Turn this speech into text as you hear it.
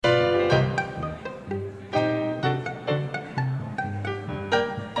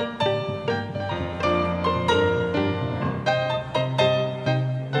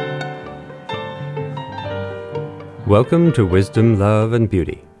Welcome to Wisdom, Love, and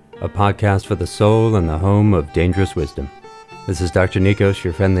Beauty, a podcast for the soul and the home of dangerous wisdom. This is Dr. Nikos,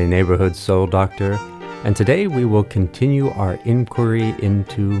 your friendly neighborhood soul doctor, and today we will continue our inquiry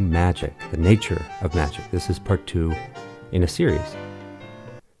into magic, the nature of magic. This is part 2 in a series.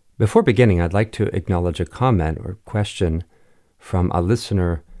 Before beginning, I'd like to acknowledge a comment or question from a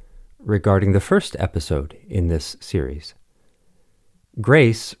listener regarding the first episode in this series.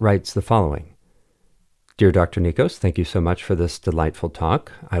 Grace writes the following. Dear Dr. Nikos, thank you so much for this delightful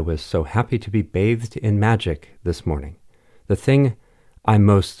talk. I was so happy to be bathed in magic this morning. The thing I'm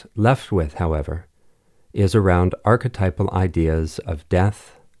most left with, however, is around archetypal ideas of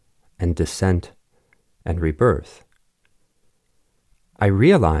death and descent and rebirth. I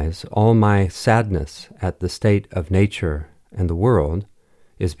realize all my sadness at the state of nature and the world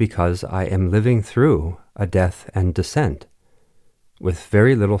is because I am living through a death and descent with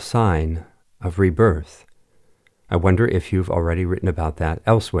very little sign of rebirth. I wonder if you've already written about that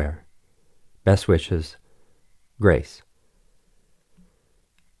elsewhere. Best wishes, Grace.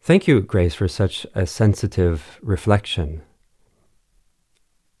 Thank you, Grace, for such a sensitive reflection.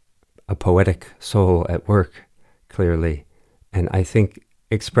 A poetic soul at work, clearly, and I think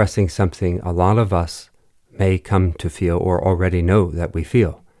expressing something a lot of us may come to feel or already know that we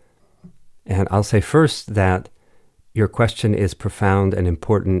feel. And I'll say first that your question is profound and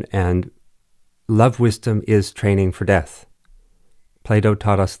important, and love wisdom is training for death. Plato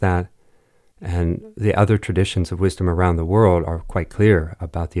taught us that, and the other traditions of wisdom around the world are quite clear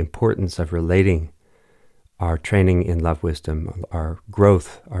about the importance of relating our training in love wisdom, our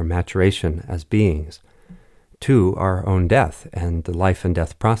growth, our maturation as beings, to our own death and the life and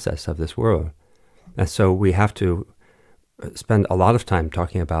death process of this world. And so we have to spend a lot of time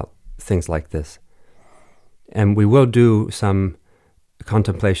talking about things like this. And we will do some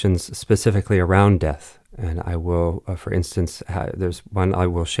contemplations specifically around death. And I will, for instance, there's one I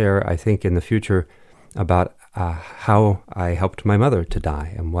will share, I think, in the future about how I helped my mother to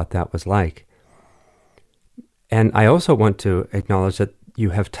die and what that was like. And I also want to acknowledge that you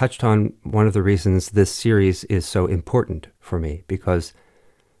have touched on one of the reasons this series is so important for me, because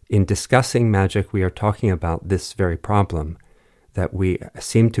in discussing magic, we are talking about this very problem, that we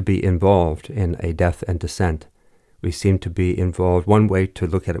seem to be involved in a death and descent. We seem to be involved, one way to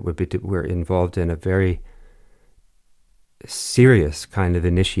look at it would be we're involved in a very serious kind of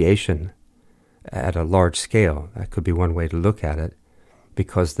initiation at a large scale. That could be one way to look at it,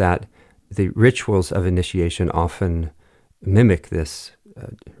 because that the rituals of initiation often mimic this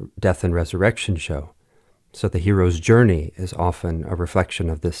death and resurrection show. So the hero's journey is often a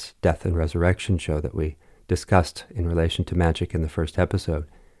reflection of this death and resurrection show that we discussed in relation to magic in the first episode.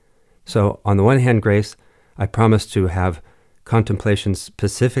 So on the one hand, Grace, I promise to have contemplations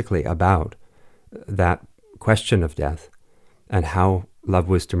specifically about that question of death and how love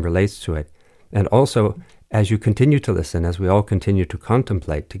wisdom relates to it. And also, as you continue to listen, as we all continue to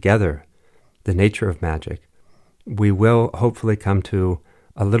contemplate together the nature of magic, we will hopefully come to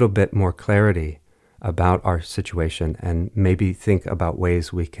a little bit more clarity about our situation and maybe think about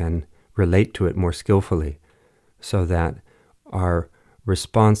ways we can relate to it more skillfully so that our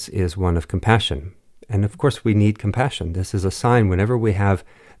response is one of compassion. And of course, we need compassion. This is a sign whenever we have,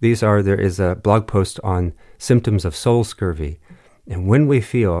 there is a blog post on symptoms of soul scurvy. And when we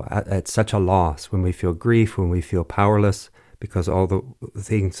feel at such a loss, when we feel grief, when we feel powerless, because all the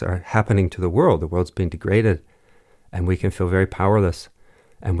things are happening to the world's being degraded, and we can feel very powerless,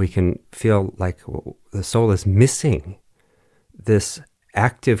 and we can feel like the soul is missing this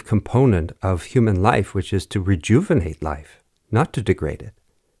active component of human life, which is to rejuvenate life, not to degrade it.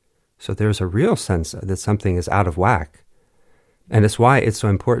 So there's a real sense that something is out of whack. And it's why it's so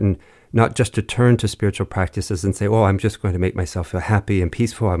important not just to turn to spiritual practices and say, oh, I'm just going to make myself feel happy and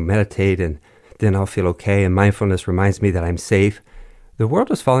peaceful, I'll meditate and then I'll feel okay, and mindfulness reminds me that I'm safe. The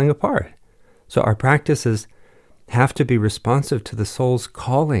world is falling apart. So our practices have to be responsive to the soul's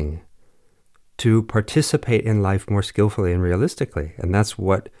calling to participate in life more skillfully and realistically. And that's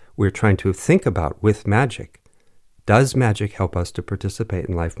what we're trying to think about with magic. Does magic help us to participate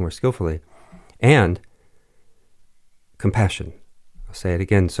in life more skillfully? And compassion. I'll say it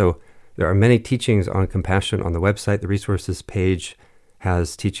again. So there are many teachings on compassion on the website. The resources page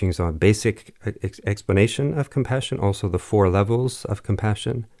has teachings on basic explanation of compassion, also the 4 levels of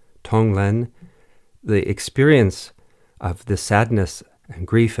compassion, Tonglen. The experience of the sadness and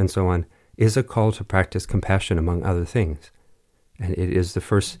grief and so on is a call to practice compassion, among other things. And it is the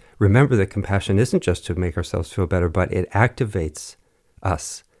first, remember that compassion isn't just to make ourselves feel better, but it activates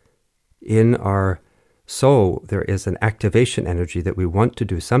us. In our soul, there is an activation energy that we want to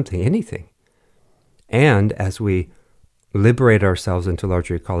do something, anything. And as we liberate ourselves into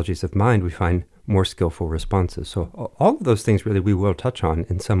larger ecologies of mind, we find more skillful responses. So all of those things really we will touch on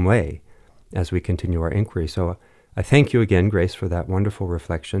in some way as we continue our inquiry. So I thank you again, Grace, for that wonderful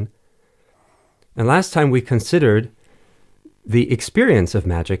reflection. And last time we considered the experience of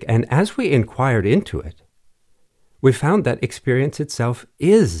magic, and as we inquired into it, we found that experience itself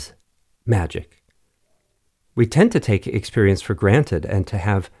is magic. We tend to take experience for granted and to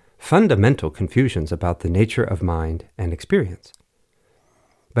have fundamental confusions about the nature of mind and experience.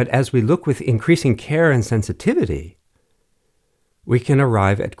 But as we look with increasing care and sensitivity, we can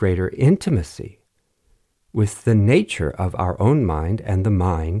arrive at greater intimacy with the nature of our own mind and the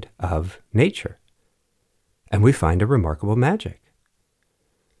mind of nature. And we find a remarkable magic.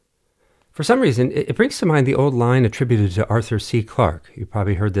 For some reason, it brings to mind the old line attributed to Arthur C. Clarke. You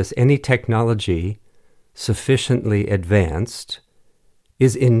probably heard this. Any technology sufficiently advanced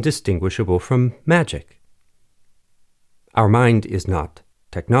is indistinguishable from magic. Our mind is not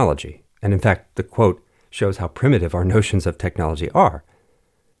technology. And in fact, the quote shows how primitive our notions of technology are.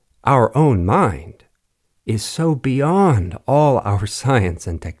 Our own mind is so beyond all our science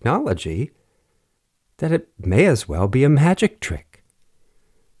and technology that it may as well be a magic trick.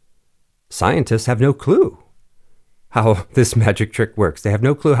 Scientists have no clue how this magic trick works. They have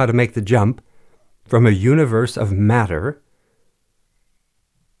no clue how to make the jump from a universe of matter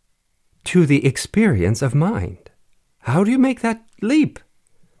to the experience of mind. How do you make that leap?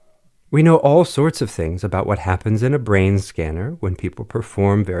 We know all sorts of things about what happens in a brain scanner when people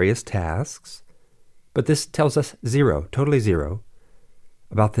perform various tasks, but this tells us zero, totally zero,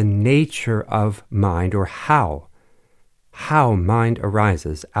 about the nature of mind, or how mind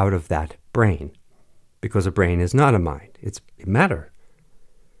arises out of that brain, because a brain is not a mind, it's matter.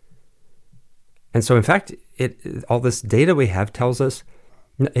 And so in fact, all this data we have tells us,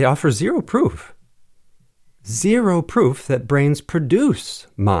 it offers zero proof that brains produce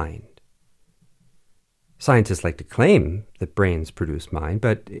mind. Scientists like to claim that brains produce mind,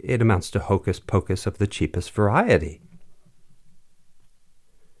 but it amounts to hocus pocus of the cheapest variety.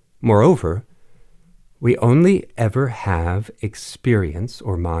 Moreover, we only ever have experience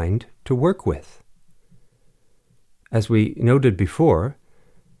or mind to work with. As we noted before,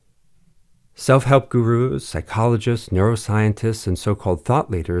 self-help gurus, psychologists, neuroscientists, and so-called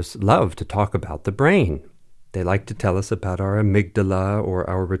thought leaders love to talk about the brain. They like to tell us about our amygdala or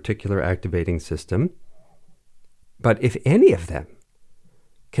our reticular activating system. But if any of them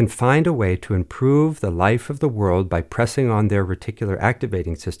can find a way to improve the life of the world by pressing on their reticular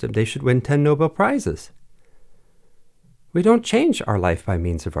activating system, they should win 10 Nobel Prizes. We don't change our life by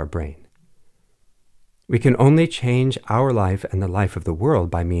means of our brain. We can only change our life and the life of the world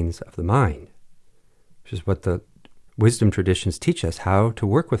by means of the mind, which is what the wisdom traditions teach us, how to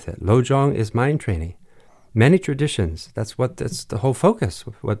work with it. Lojong is mind training. Many traditions, that's the whole focus.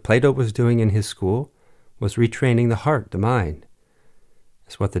 What Plato was doing in his school was retraining the heart, the mind.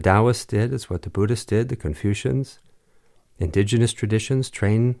 It's what the Taoists did, it's what the Buddhists did, the Confucians. Indigenous traditions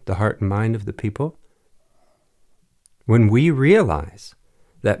train the heart and mind of the people. When we realize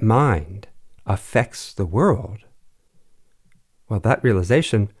that mind affects the world, well, that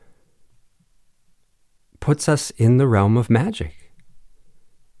realization puts us in the realm of magic.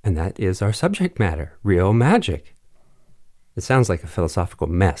 And that is our subject matter, real magic. It sounds like a philosophical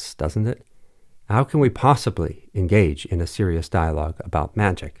mess, doesn't it? How can we possibly engage in a serious dialogue about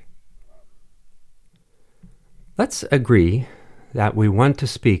magic? Let's agree that we want to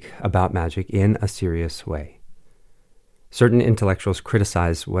speak about magic in a serious way. Certain intellectuals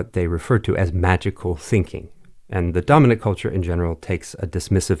criticize what they refer to as magical thinking, and the dominant culture in general takes a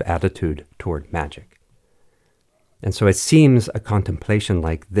dismissive attitude toward magic. And so it seems a contemplation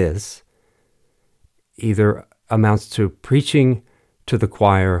like this either amounts to preaching to the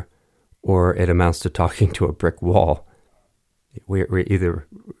choir or it amounts to talking to a brick wall. We either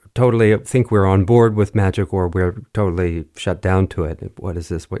totally think we're on board with magic or we're totally shut down to it. What is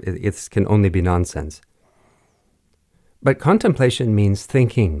this? It can only be nonsense. But contemplation means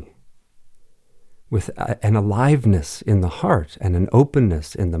thinking with an aliveness in the heart and an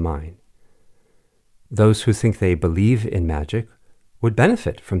openness in the mind. Those who think they believe in magic would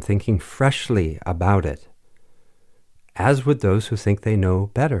benefit from thinking freshly about it, as would those who think they know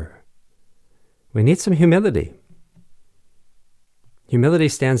better. We need some humility. Humility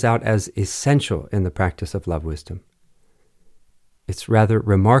stands out as essential in the practice of love wisdom. It's rather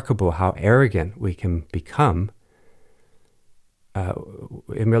remarkable how arrogant we can become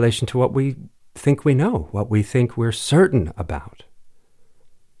in relation to what we think we know, what we think we're certain about.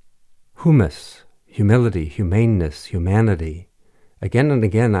 Humus, humility, humaneness, humanity. Again and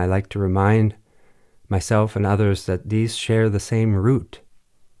again, I like to remind myself and others, that these share the same root.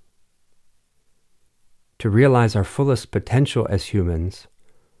 To realize our fullest potential as humans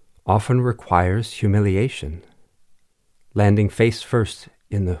often requires humiliation, landing face first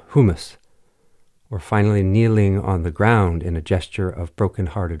in the humus, or finally kneeling on the ground in a gesture of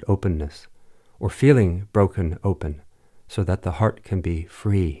broken-hearted openness, or feeling broken open so that the heart can be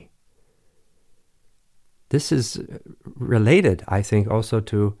free. This is related, I think, also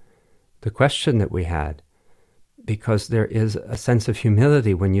to the question that we had, because there is a sense of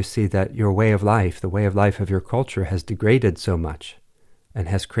humility when you see that your way of life, the way of life of your culture, has degraded so much and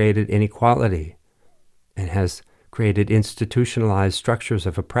has created inequality and has created institutionalized structures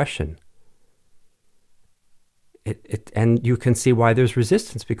of oppression. And you can see why there's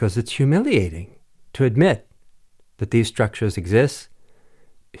resistance, because it's humiliating to admit that these structures exist,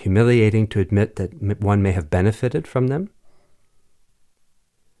 humiliating to admit that one may have benefited from them.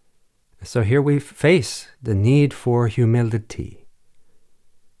 So here we face the need for humility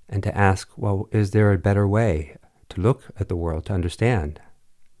and to ask, well, is there a better way to look at the world, to understand?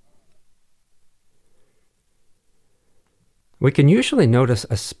 We can usually notice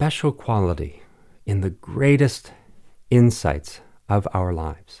a special quality in the greatest insights of our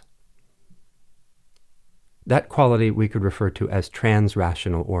lives. That quality we could refer to as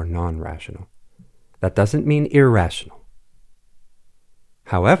trans-rational or non-rational. That doesn't mean irrational.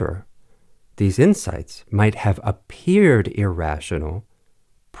 However, these insights might have appeared irrational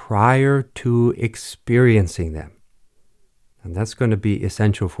prior to experiencing them. And that's going to be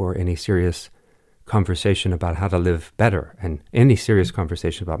essential for any serious conversation about how to live better, and any serious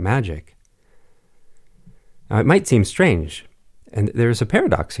conversation about magic. Now, it might seem strange, and there's a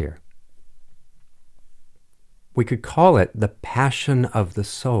paradox here. We could call it the passion of the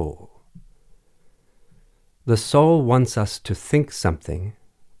soul. The soul wants us to think something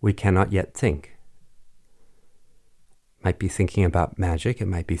we cannot yet think. It might be thinking about magic, it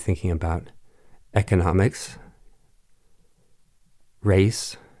might be thinking about economics,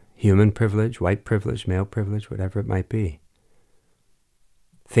 race, human privilege, white privilege, male privilege, whatever it might be.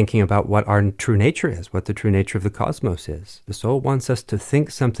 Thinking about what our true nature is, what the true nature of the cosmos is. The soul wants us to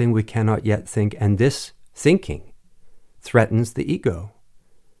think something we cannot yet think, and this thinking threatens the ego.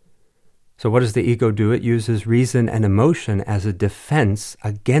 So what does the ego do? It uses reason and emotion as a defense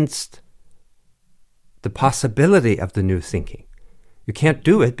against the possibility of the new thinking. You can't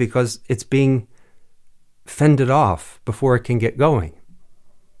do it because it's being fended off before it can get going.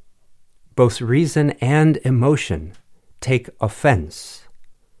 Both reason and emotion take offense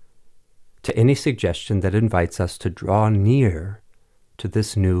to any suggestion that invites us to draw near to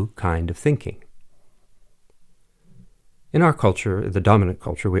this new kind of thinking. In our culture, the dominant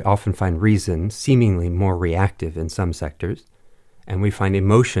culture, we often find reason seemingly more reactive in some sectors, and we find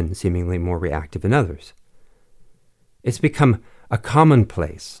emotion seemingly more reactive in others. It's become a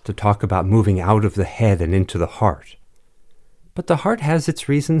commonplace to talk about moving out of the head and into the heart. But the heart has its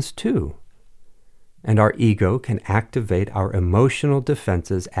reasons too, and our ego can activate our emotional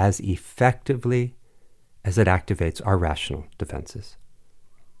defenses as effectively as it activates our rational defenses.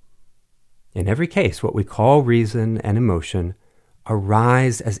 In every case, what we call reason and emotion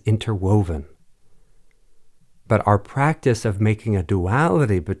arise as interwoven. But our practice of making a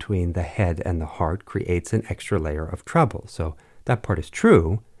duality between the head and the heart creates an extra layer of trouble. So that part is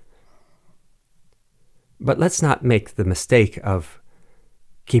true. But let's not make the mistake of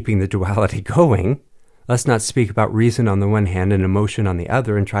keeping the duality going. Let's not speak about reason on the one hand and emotion on the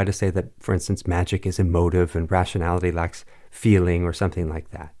other and try to say that, for instance, magic is emotive and rationality lacks feeling or something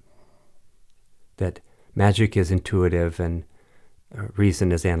like that. That magic is intuitive and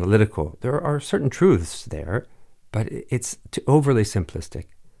reason is analytical. There are certain truths there, but it's too overly simplistic.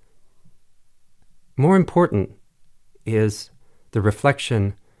 More important is the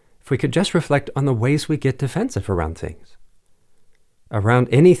reflection, if we could just reflect on the ways we get defensive around things, around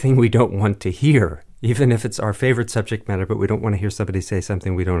anything we don't want to hear, even if it's our favorite subject matter, but we don't want to hear somebody say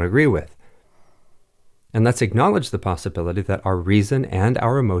something we don't agree with. And let's acknowledge the possibility that our reason and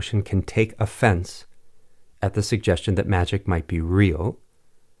our emotion can take offense at the suggestion that magic might be real,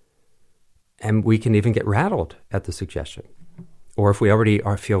 and we can even get rattled at the suggestion. Or if we already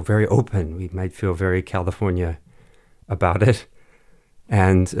feel very open, we might feel very California about it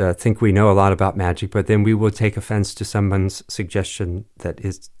and think we know a lot about magic, but then we will take offense to someone's suggestion that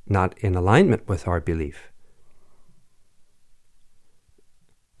is not in alignment with our belief.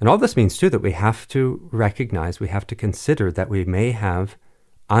 And all this means, too, that we have to recognize, we have to consider that we may have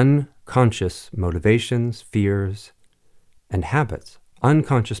unconscious motivations, fears, and habits.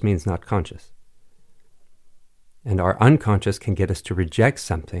 Unconscious means not conscious. And our unconscious can get us to reject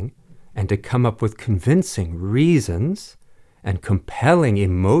something and to come up with convincing reasons and compelling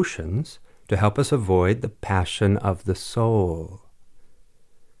emotions to help us avoid the passion of the soul,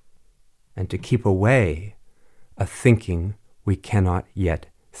 and to keep away a thinking we cannot yet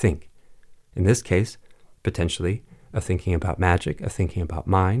think. In this case, potentially, a thinking about magic, a thinking about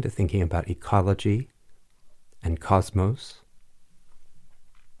mind, a thinking about ecology and cosmos.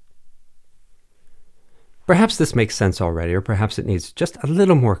 Perhaps this makes sense already, or perhaps it needs just a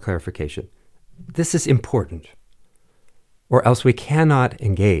little more clarification. This is important, or else we cannot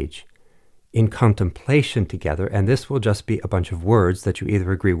engage in contemplation together, and this will just be a bunch of words that you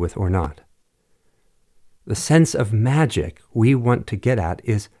either agree with or not. The sense of magic we want to get at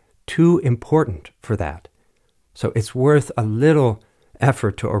is too important for that. So it's worth a little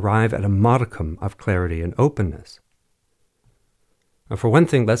effort to arrive at a modicum of clarity and openness. Now, for one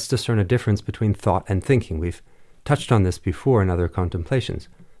thing, let's discern a difference between thought and thinking. We've touched on this before in other contemplations.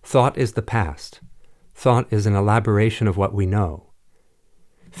 Thought is the past. Thought is an elaboration of what we know.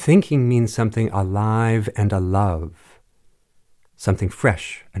 Thinking means something alive and alive, something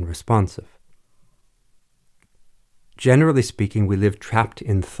fresh and responsive. Generally speaking, we live trapped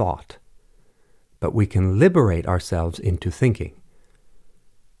in thought, but we can liberate ourselves into thinking.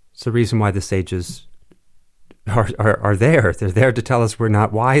 It's the reason why the sages are there. They're there to tell us we're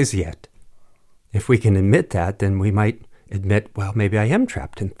not wise yet. If we can admit that, then we might admit, well, maybe I am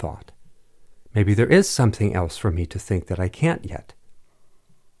trapped in thought. Maybe there is something else for me to think that I can't yet.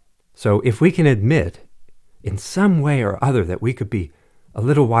 So if we can admit in some way or other that we could be a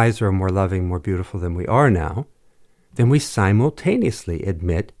little wiser, more loving, more beautiful than we are now, then we simultaneously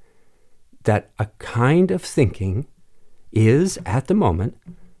admit that a kind of thinking is, at the moment,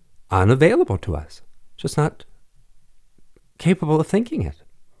 unavailable to us. Just not capable of thinking it.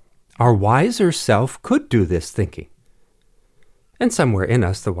 Our wiser self could do this thinking. And somewhere in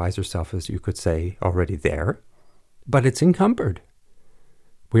us, the wiser self is, you could say, already there, but it's encumbered.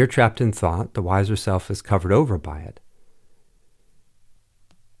 We're trapped in thought. The wiser self is covered over by it.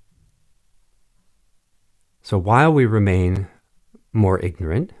 So while we remain more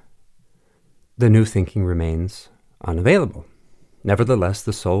ignorant, the new thinking remains unavailable. Nevertheless,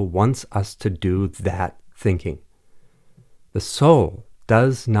 the soul wants us to do that thinking. The soul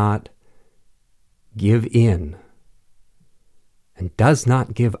does not give in and does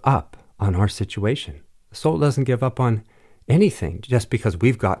not give up on our situation. The soul doesn't give up on anything just because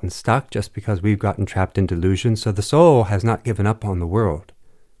we've gotten stuck, just because we've gotten trapped in delusion. So the soul has not given up on the world.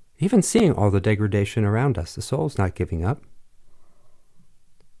 Even seeing all the degradation around us, the soul's not giving up.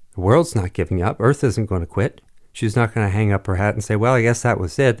 The world's not giving up. Earth isn't going to quit. She's not going to hang up her hat and say, well, I guess that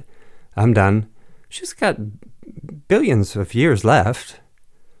was it. I'm done. She's got billions of years left.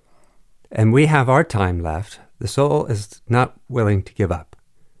 And we have our time left. The soul is not willing to give up.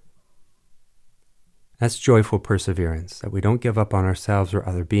 That's joyful perseverance, that we don't give up on ourselves or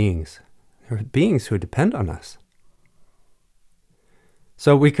other beings. There are beings who depend on us.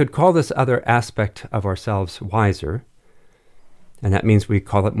 So we could call this other aspect of ourselves wiser, and that means we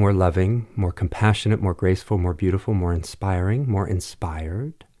call it more loving, more compassionate, more graceful, more beautiful, more inspiring, more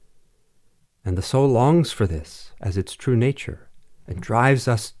inspired. And the soul longs for this as its true nature and drives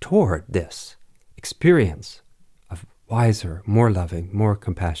us toward this experience of wiser, more loving, more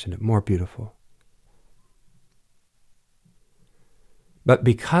compassionate, more beautiful. But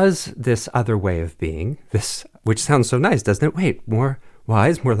because this other way of being, this, which sounds so nice, doesn't it? Wait, more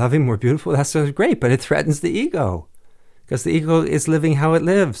wise, more loving, more beautiful, that sounds great, but it threatens the ego, because the ego is living how it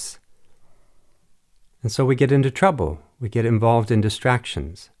lives. And so we get into trouble. We get involved in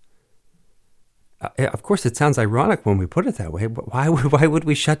distractions. Of course, it sounds ironic when we put it that way, but why would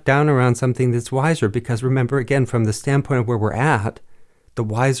we shut down around something that's wiser? Because remember, again, from the standpoint of where we're at, the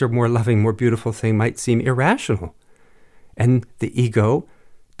wiser, more loving, more beautiful thing might seem irrational. And the ego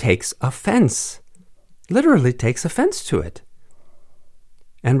takes offense, literally takes offense to it,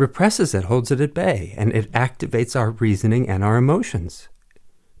 and represses it, holds it at bay, and it activates our reasoning and our emotions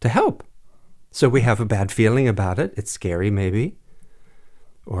to help. So we have a bad feeling about it. It's scary, maybe.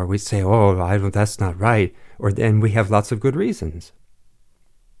 Or we say, oh, that's not right. Or then we have lots of good reasons.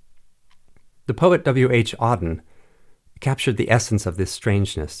 The poet W.H. Auden captured the essence of this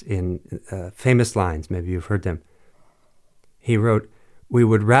strangeness in famous lines. Maybe you've heard them. He wrote, "We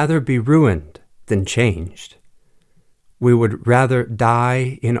would rather be ruined than changed. We would rather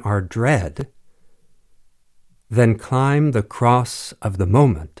die in our dread than climb the cross of the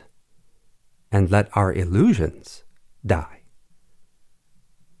moment and let our illusions die."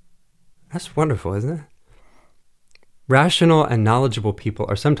 That's wonderful, isn't it? Rational and knowledgeable people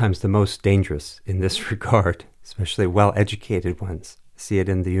are sometimes the most dangerous in this regard, especially well-educated ones, see it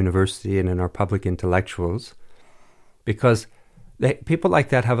in the university and in our public intellectuals, because people like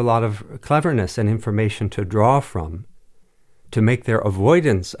that have a lot of cleverness and information to draw from to make their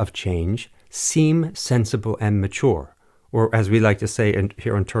avoidance of change seem sensible and mature. Or as we like to say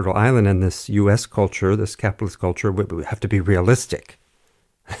here on Turtle Island in this U.S. culture, this capitalist culture, we have to be realistic.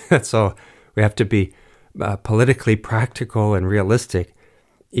 That's all. We have to be politically practical and realistic,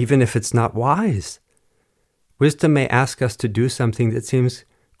 even if it's not wise. Wisdom may ask us to do something that seems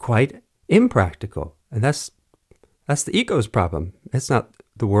quite impractical, and that's the ego's problem. It's not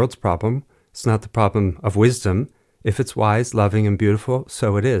the world's problem. It's not the problem of wisdom. If it's wise, loving, and beautiful,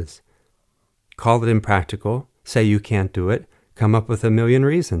 so it is. Call it impractical, say you can't do it, come up with a million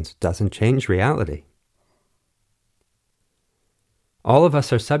reasons. Doesn't change reality. All of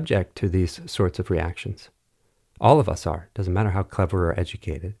us are subject to these sorts of reactions. All of us are. Doesn't matter how clever or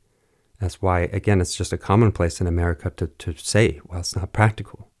educated. That's why, again, it's just a commonplace in America to say, well, it's not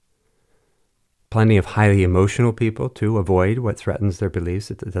practical. Plenty of highly emotional people, too, avoid what threatens their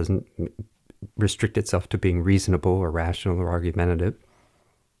beliefs. It doesn't restrict itself to being reasonable or rational or argumentative.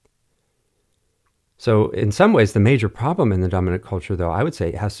 So in some ways, the major problem in the dominant culture, though, I would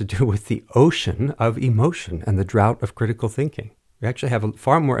say, has to do with the ocean of emotion and the drought of critical thinking. We actually have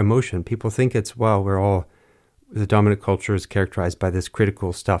far more emotion. People think it's, well, the dominant culture is characterized by this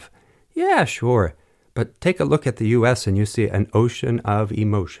critical stuff. Yeah, sure. But take a look at the U.S. and you see an ocean of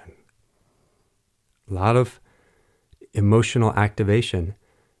emotion. A lot of emotional activation,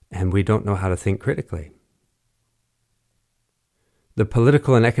 and we don't know how to think critically. The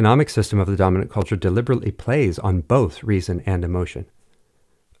political and economic system of the dominant culture deliberately plays on both reason and emotion.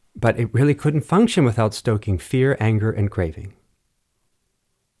 But it really couldn't function without stoking fear, anger, and craving.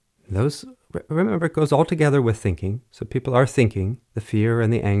 Those, remember, it goes all together with thinking. So people are thinking. The fear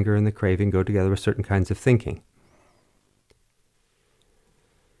and the anger and the craving go together with certain kinds of thinking.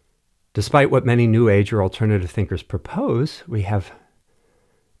 Despite what many New Age or alternative thinkers propose, we have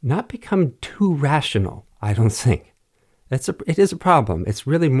not become too rational, I don't think. It is a problem. It's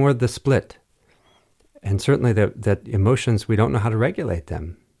really more the split. And certainly that emotions, we don't know how to regulate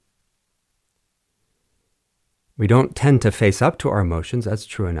them. We don't tend to face up to our emotions. That's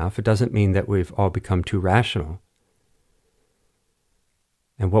true enough. It doesn't mean that we've all become too rational.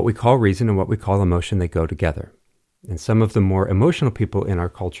 And what we call reason and what we call emotion, they go together. And some of the more emotional people in our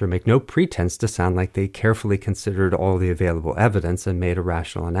culture make no pretense to sound like they carefully considered all the available evidence and made a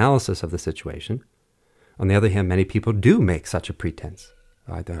rational analysis of the situation. On the other hand, many people do make such a pretense.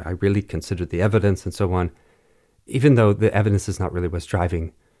 I really considered the evidence and so on, even though the evidence is not really what's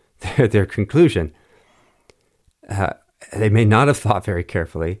driving their conclusion. They may not have thought very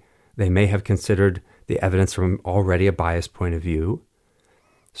carefully. They may have considered the evidence from already a biased point of view.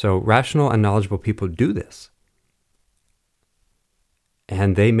 So rational and knowledgeable people do this.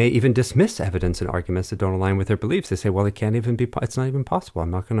 And they may even dismiss evidence and arguments that don't align with their beliefs. They say, well, it's not even possible.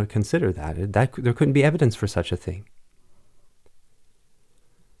 I'm not going to consider that. There couldn't be evidence for such a thing.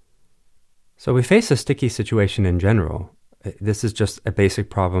 So we face a sticky situation in general. This is just a basic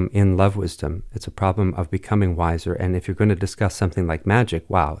problem in love wisdom. It's a problem of becoming wiser. And if you're going to discuss something like magic,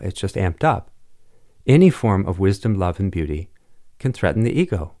 wow, it's just amped up. Any form of wisdom, love, and beauty can threaten the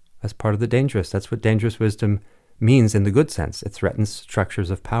ego. That's part of the dangerous. That's what dangerous wisdom means in the good sense. It threatens structures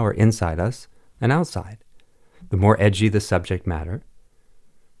of power inside us and outside. The more edgy the subject matter,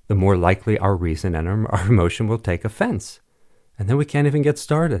 the more likely our reason and our emotion will take offense. And then we can't even get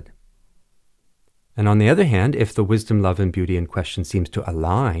started. And on the other hand, if the wisdom, love, and beauty in question seems to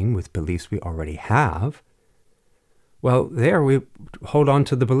align with beliefs we already have, well, there we hold on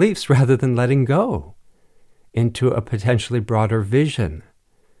to the beliefs rather than letting go into a potentially broader vision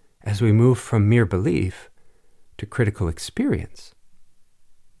as we move from mere belief to critical experience.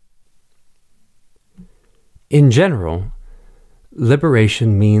 In general,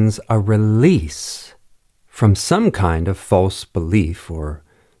 liberation means a release from some kind of false belief or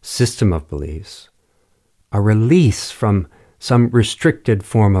system of beliefs, a release from some restricted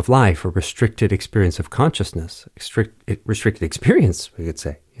form of life or restricted experience of consciousness, restricted experience, we could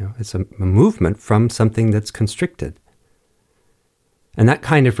say. It's a movement from something that's constricted. And that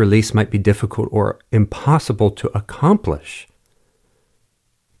kind of release might be difficult or impossible to accomplish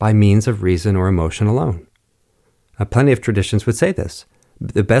by means of reason or emotion alone. Plenty of traditions would say this.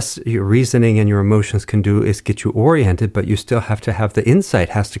 The best your reasoning and your emotions can do is get you oriented, but you still have to have the insight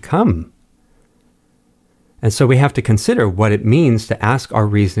has to come. And so we have to consider what it means to ask our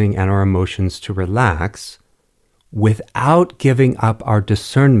reasoning and our emotions to relax without giving up our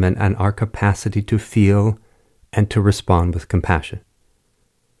discernment and our capacity to feel and to respond with compassion.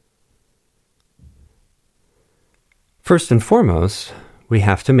 First and foremost, we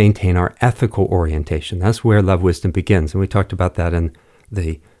have to maintain our ethical orientation. That's where love wisdom begins. And we talked about that in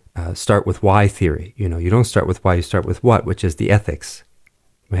the start with why theory. You don't start with why, you start with what, which is the ethics.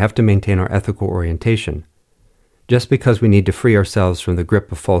 We have to maintain our ethical orientation. Just because we need to free ourselves from the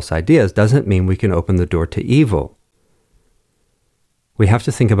grip of false ideas doesn't mean we can open the door to evil. We have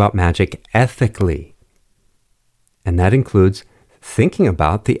to think about magic ethically. And that includes thinking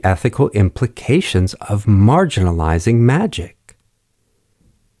about the ethical implications of marginalizing magic.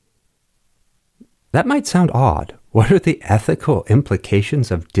 That might sound odd. What are the ethical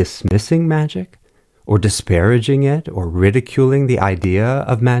implications of dismissing magic, or disparaging it, or ridiculing the idea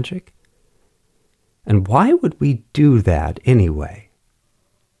of magic? And why would we do that anyway?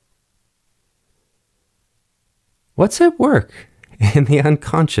 What's at work in the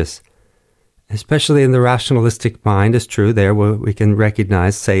unconscious, especially in the rationalistic mind? Is true there where we can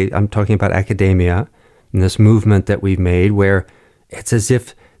recognize, say, I'm talking about academia and this movement that we've made where it's as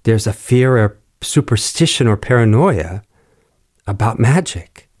if there's a fear or superstition or paranoia about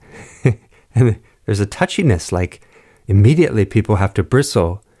magic. And there's a touchiness, like immediately people have to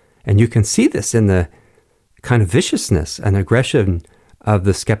bristle. And you can see this in the kind of viciousness and aggression of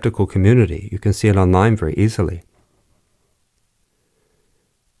the skeptical community. You can see it online very easily.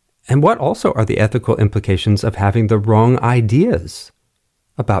 And what also are the ethical implications of having the wrong ideas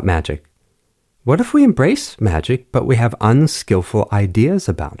about magic? What if we embrace magic, but we have unskillful ideas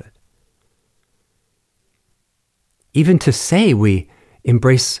about it? Even to say we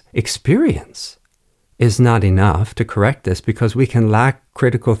embrace experience is not enough to correct this, because we can lack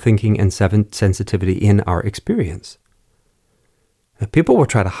critical thinking and sensitivity in our experience. People will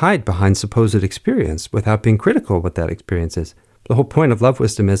try to hide behind supposed experience without being critical of what that experience is. The whole point of love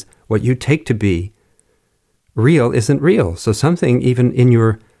wisdom is what you take to be real isn't real. So something even in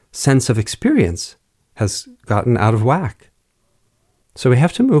your sense of experience has gotten out of whack. So we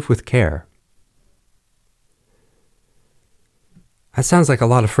have to move with care. That sounds like a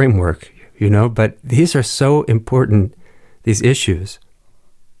lot of framework, but these are so important, these issues.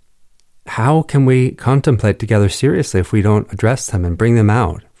 How can we contemplate together seriously if we don't address them and bring them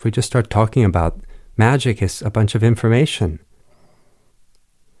out? If we just start talking about magic as a bunch of information.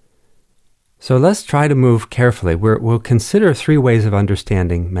 So let's try to move carefully. We'll consider 3 ways of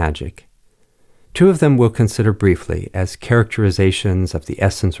understanding magic. 2 of them we'll consider briefly as characterizations of the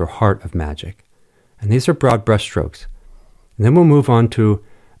essence or heart of magic. And these are broad brushstrokes. And then we'll move on to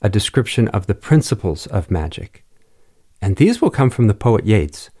a description of the principles of magic. And these will come from the poet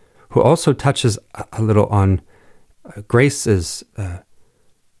Yeats, who also touches a little on Grace's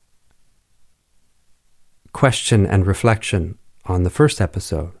question and reflection on the first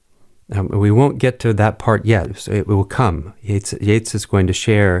episode. We won't get to that part yet, so it will come. Yeats is going to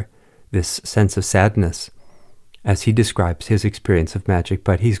share this sense of sadness as he describes his experience of magic,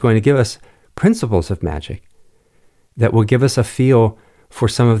 but he's going to give us principles of magic that will give us a feel for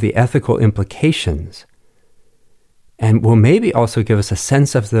some of the ethical implications, and will maybe also give us a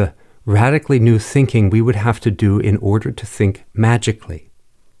sense of the radically new thinking we would have to do in order to think magically.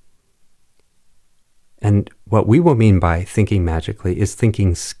 And what we will mean by thinking magically is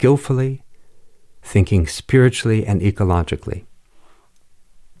thinking skillfully, thinking spiritually and ecologically.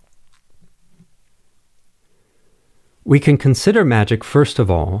 We can consider magic, first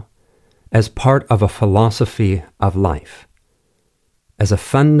of all, as part of a philosophy of life, as a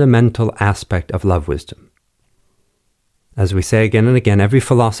fundamental aspect of love wisdom. As we say again and again, every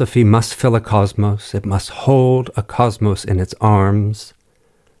philosophy must fill a cosmos. It must hold a cosmos in its arms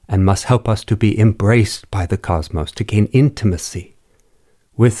and must help us to be embraced by the cosmos, to gain intimacy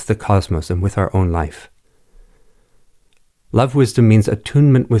with the cosmos and with our own life. Love wisdom means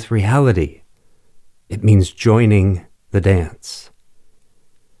attunement with reality. It means joining the dance.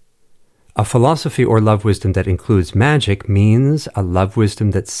 A philosophy or love wisdom that includes magic means a love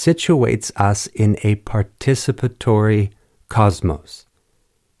wisdom that situates us in a participatory cosmos.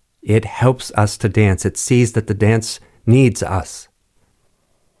 It helps us to dance. It sees that the dance needs us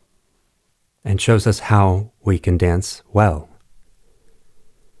and shows us how we can dance well.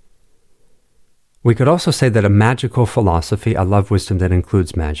 We could also say that a magical philosophy, a love wisdom that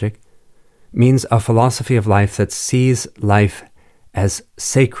includes magic, means a philosophy of life that sees life as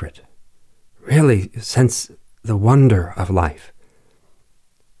sacred. Really sense the wonder of life.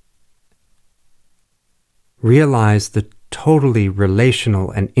 Realize the totally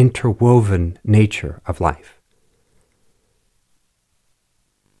relational and interwoven nature of life.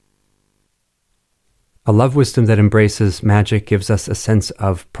 A love wisdom that embraces magic gives us a sense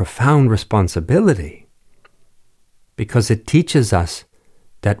of profound responsibility because it teaches us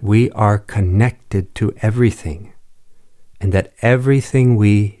that we are connected to everything and that everything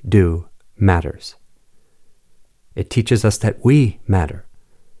we do matters. It teaches us that we matter,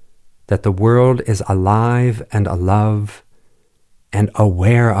 that the world is alive and alive and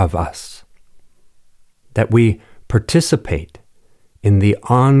aware of us, that we participate in the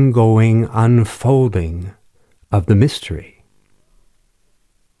ongoing unfolding of the mystery.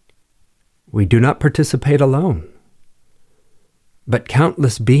 We do not participate alone, but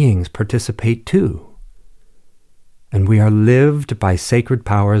countless beings participate too, and we are lived by sacred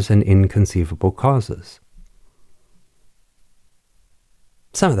powers and inconceivable causes.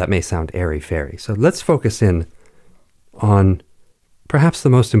 Some of that may sound airy-fairy, so let's focus in on perhaps the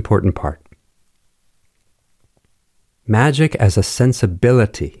most important part. Magic as a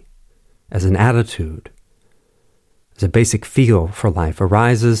sensibility, as an attitude, as a basic feel for life,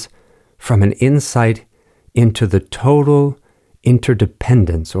 arises from an insight into the total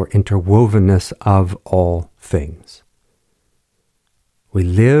interdependence or interwovenness of all things. We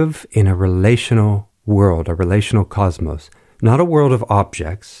live in a relational world, a relational cosmos, not a world of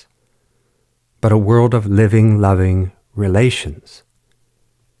objects, but a world of living, loving relations.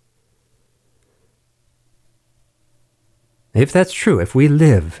 If that's true, if we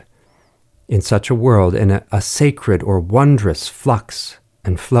live in such a world, in a sacred or wondrous flux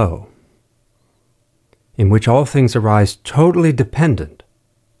and flow, in which all things arise totally dependent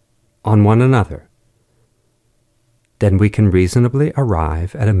on one another, then we can reasonably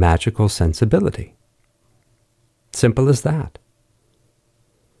arrive at a magical sensibility. Simple as that.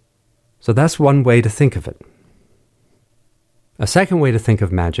 So that's one way to think of it. A second way to think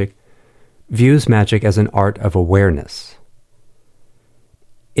of magic views magic as an art of awareness.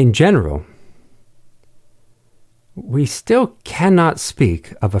 In general, we still cannot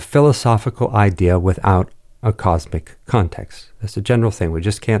speak of a philosophical idea without a cosmic context. That's a general thing. We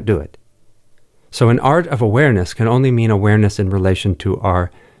just can't do it. So an art of awareness can only mean awareness in relation to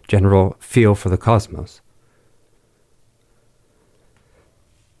our general feel for the cosmos.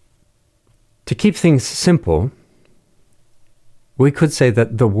 To keep things simple, we could say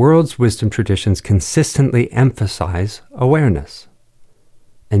that the world's wisdom traditions consistently emphasize awareness.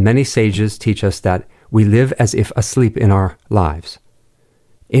 And many sages teach us that we live as if asleep in our lives.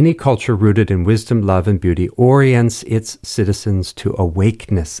 Any culture rooted in wisdom, love, and beauty orients its citizens to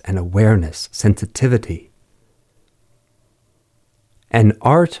awakeness and awareness, sensitivity. An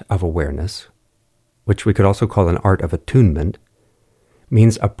art of awareness, which we could also call an art of attunement,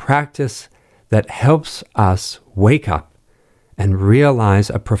 means a practice that helps us wake up and realize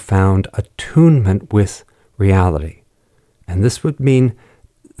a profound attunement with reality. And this would mean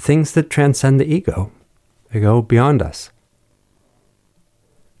things that transcend the ego. They go beyond us.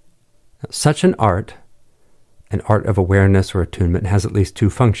 Such an art of awareness or attunement, has at least two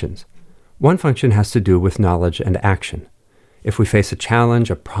functions. One function has to do with knowledge and action. If we face a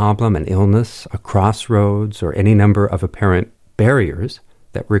challenge, a problem, an illness, a crossroads, or any number of apparent barriers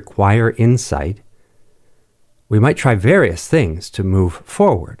that require insight, we might try various things to move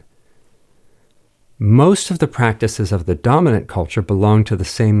forward. Most of the practices of the dominant culture belong to the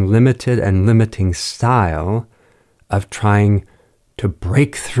same limited and limiting style of trying to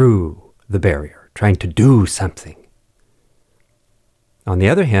break through the barrier, trying to do something. On the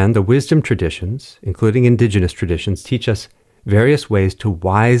other hand, the wisdom traditions, including indigenous traditions, teach us various ways to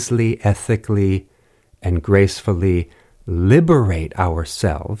wisely, ethically, and gracefully liberate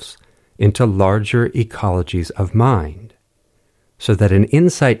ourselves into larger ecologies of mind, so that an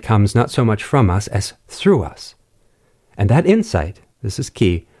insight comes not so much from us as through us. And that insight, this is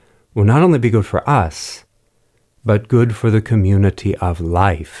key, will not only be good for us, but good for the community of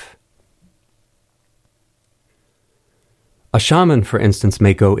life. A shaman, for instance,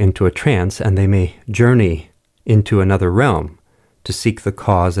 may go into a trance and they may journey into another realm to seek the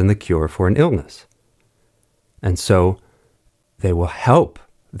cause and the cure for an illness. And so they will help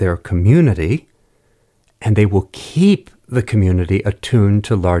their community, and they will keep the community attuned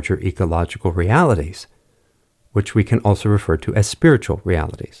to larger ecological realities, which we can also refer to as spiritual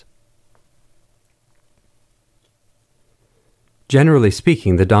realities. Generally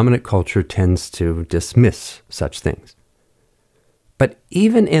speaking, the dominant culture tends to dismiss such things. But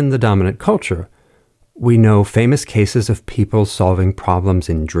even in the dominant culture, we know famous cases of people solving problems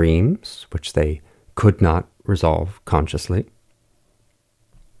in dreams, which they could not resolve consciously.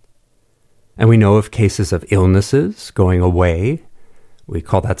 And we know of cases of illnesses going away. We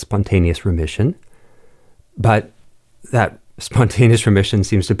call that spontaneous remission. But that spontaneous remission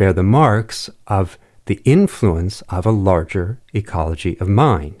seems to bear the marks of the influence of a larger ecology of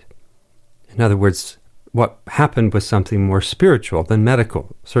mind. In other words, what happened was something more spiritual than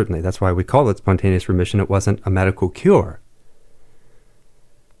medical. Certainly, that's why we call it spontaneous remission. It wasn't a medical cure.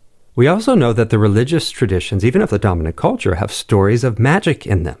 We also know that the religious traditions, even of the dominant culture, have stories of magic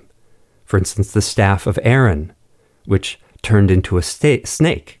in them. For instance, the staff of Aaron, which turned into a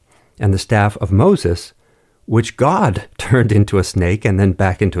snake, and the staff of Moses, which God turned into a snake and then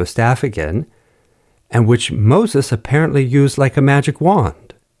back into a staff again, and which Moses apparently used like a magic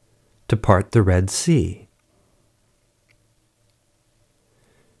wand to part the Red Sea.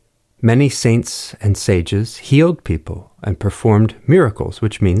 Many saints and sages healed people and performed miracles,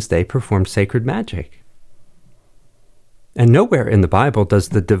 which means they performed sacred magic. And nowhere in the Bible does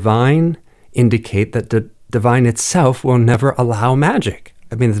the divine indicate that the divine itself will never allow magic.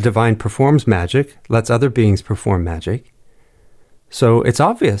 I mean, the divine performs magic, lets other beings perform magic. So it's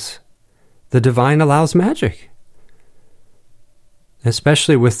obvious the divine allows magic.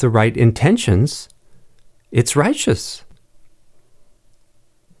 Especially with the right intentions, it's righteous.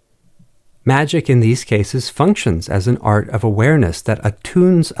 Magic in these cases functions as an art of awareness that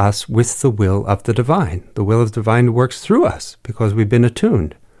attunes us with the will of the divine. The will of the divine works through us because we've been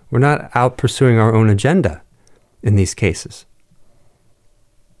attuned. We're not out pursuing our own agenda in these cases.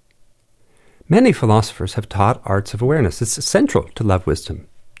 Many philosophers have taught arts of awareness. It's central to Love Wisdom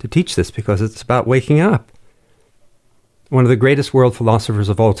to teach this because it's about waking up. One of the greatest world philosophers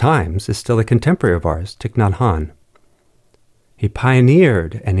of all times is still a contemporary of ours, Thich Nhat Hanh. He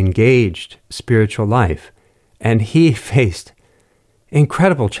pioneered and engaged spiritual life, and he faced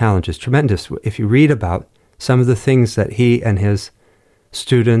incredible challenges, tremendous. If you read about some of the things that he and his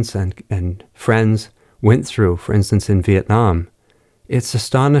students and friends went through, for instance, in Vietnam, it's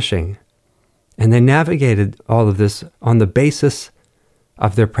astonishing. And they navigated all of this on the basis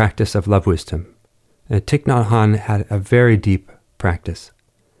of their practice of love wisdom. And Thich Nhat Hanh had a very deep practice.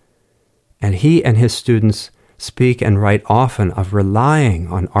 And he and his students speak and write often of relying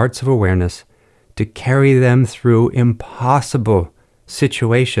on arts of awareness to carry them through impossible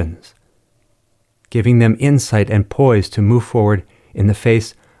situations, giving them insight and poise to move forward in the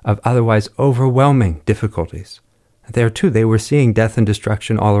face of otherwise overwhelming difficulties. There too, they were seeing death and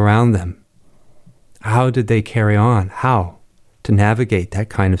destruction all around them. How did they carry on? How to navigate that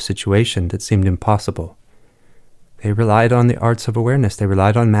kind of situation that seemed impossible? They relied on the arts of awareness. They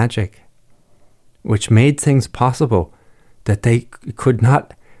relied on magic, which made things possible that they could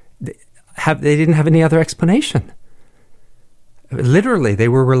not have, they didn't have any other explanation. Literally, they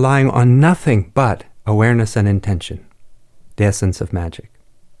were relying on nothing but awareness and intention, the essence of magic.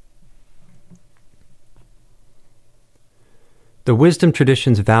 The wisdom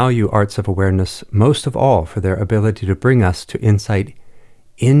traditions value arts of awareness most of all for their ability to bring us to insight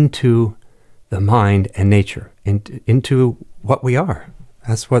into the mind and nature, into what we are.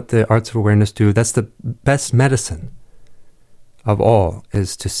 That's what the arts of awareness do. That's the best medicine of all,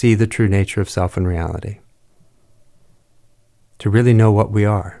 is to see the true nature of self and reality, to really know what we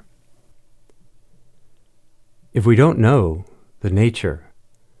are. If we don't know the nature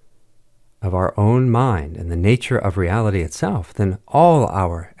of our own mind and the nature of reality itself, then all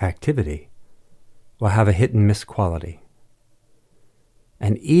our activity will have a hit and miss quality.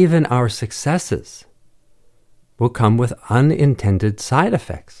 And even our successes will come with unintended side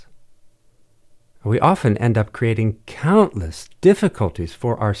effects. We often end up creating countless difficulties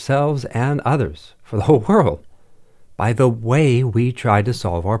for ourselves and others, for the whole world, by the way we try to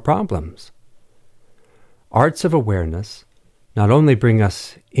solve our problems. Arts of awareness not only bring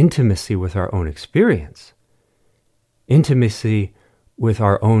us intimacy with our own experience, intimacy with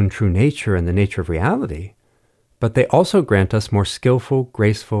our own true nature and the nature of reality, but they also grant us more skillful,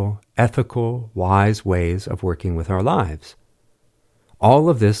 graceful, ethical, wise ways of working with our lives. All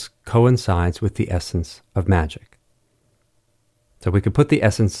of this coincides with the essence of magic. So we could put the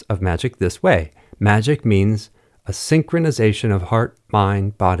essence of magic this way. Magic means a synchronization of heart,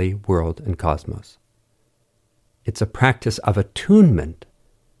 mind, body, world, and cosmos. It's a practice of attunement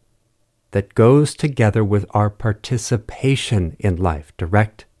that goes together with our participation in life,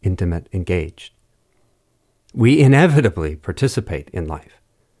 direct, intimate, engaged. We inevitably participate in life.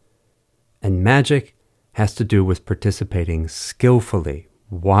 And magic has to do with participating skillfully,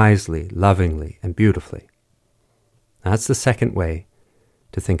 wisely, lovingly, and beautifully. That's the second way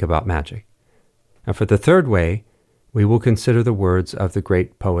to think about magic. And for the third way, we will consider the words of the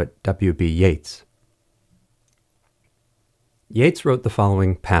great poet W.B. Yeats. Yeats wrote the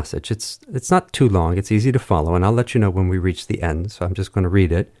following passage. It's not too long, it's easy to follow, and I'll let you know when we reach the end, so I'm just going to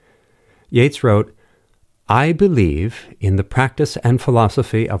read it. Yeats wrote, "I believe in the practice and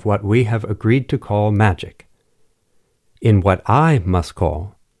philosophy of what we have agreed to call magic, in what I must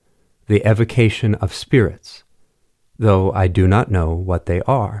call the evocation of spirits, though I do not know what they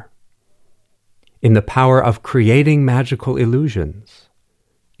are, in the power of creating magical illusions,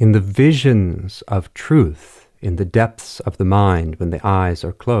 in the visions of truth in the depths of the mind when the eyes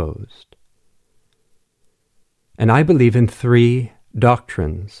are closed. And I believe in 3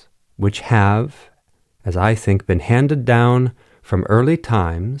 doctrines which have, as I think, been handed down from early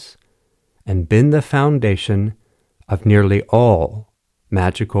times and been the foundation of nearly all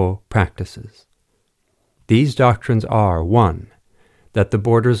magical practices. These doctrines are, 1, that the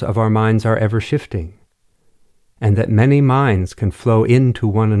borders of our minds are ever shifting, and that many minds can flow into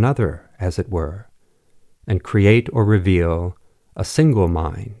one another, as it were, and create or reveal a single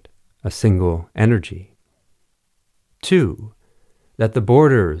mind, a single energy. 2, that the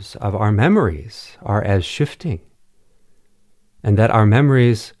borders of our memories are as shifting, and that our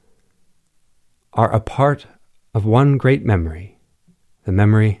memories are a part of one great memory, the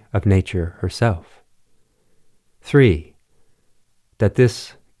memory of nature herself. 3, that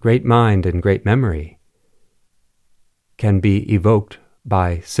this great mind and great memory can be evoked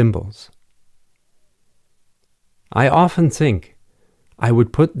by symbols. I often think I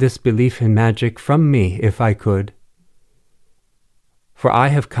would put this belief in magic from me if I could, for I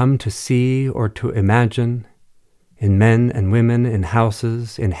have come to see or to imagine in men and women, in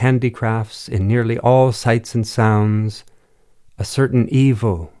houses, in handicrafts, in nearly all sights and sounds, a certain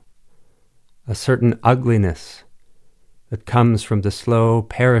evil, a certain ugliness that comes from the slow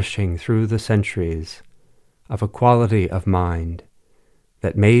perishing through the centuries of a quality of mind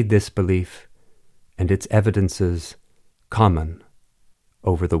that made this belief and its evidences common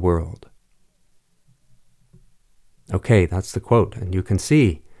over the world. Okay, that's the quote, and you can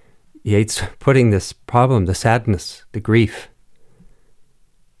see Yeats putting this problem, the sadness, the grief.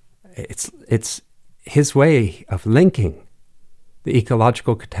 It's his way of linking the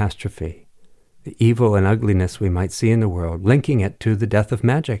ecological catastrophe, the evil and ugliness we might see in the world, linking it to the death of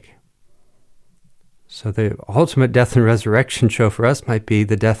magic. So the ultimate death and resurrection show for us might be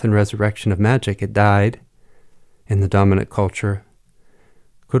the death and resurrection of magic. It died in the dominant culture.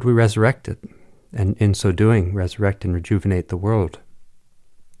 Could we resurrect it? And in so doing, resurrect and rejuvenate the world?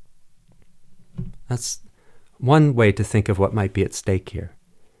 That's one way to think of what might be at stake here.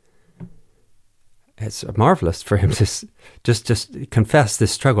 It's marvelous for him to just confess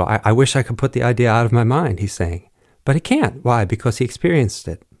this struggle. I wish I could put the idea out of my mind, he's saying. But he can't. Why? Because he experienced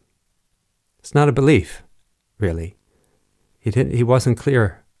it. It's not a belief, really. He wasn't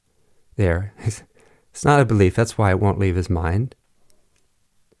clear there. It's not a belief. That's why it won't leave his mind.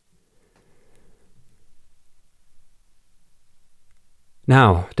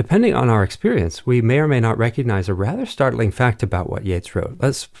 Now, depending on our experience, we may or may not recognize a rather startling fact about what Yeats wrote.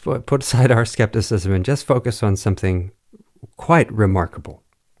 Let's put aside our skepticism and just focus on something quite remarkable,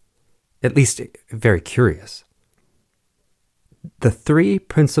 at least very curious. The 3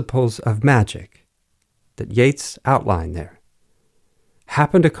 principles of magic that Yeats outlined there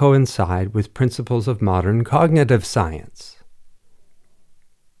happen to coincide with principles of modern cognitive science.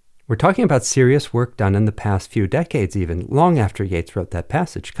 We're talking about serious work done in the past few decades, even long after Yeats wrote that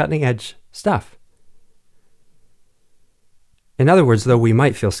passage, cutting-edge stuff. In other words, though we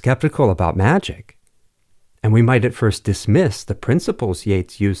might feel skeptical about magic, and we might at first dismiss the principles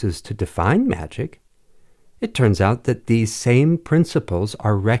Yeats uses to define magic, it turns out that these same principles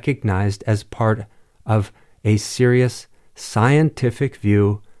are recognized as part of a serious scientific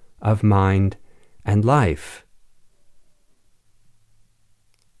view of mind and life.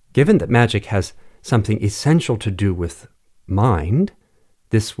 Given that magic has something essential to do with mind,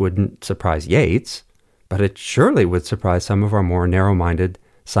 this wouldn't surprise Yeats, but it surely would surprise some of our more narrow-minded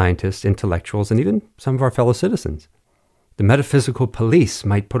scientists, intellectuals, and even some of our fellow citizens. The metaphysical police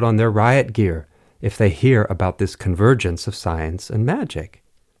might put on their riot gear if they hear about this convergence of science and magic.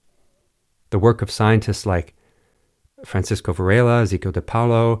 The work of scientists like Francisco Varela, Zico de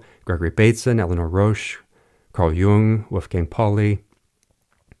Paulo, Gregory Bateson, Eleanor Roche, Carl Jung, Wolfgang Pauli,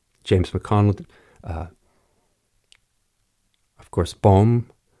 James McConnell, of course Bohm,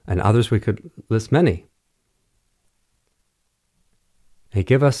 and others, we could list many. They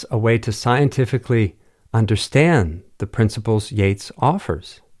give us a way to scientifically understand the principles Yeats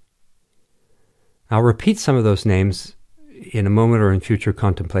offers. I'll repeat some of those names in a moment or in future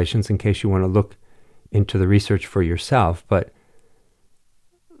contemplations in case you want to look into the research for yourself, but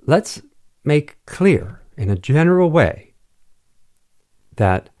let's make clear in a general way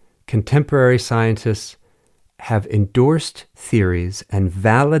that contemporary scientists have endorsed theories and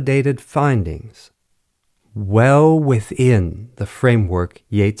validated findings well within the framework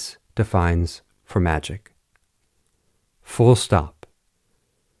Yeats defines for magic. Full stop.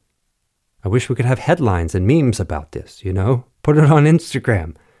 I wish we could have headlines and memes about this, Put it on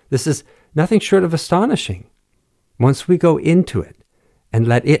Instagram. This is nothing short of astonishing. Once we go into it and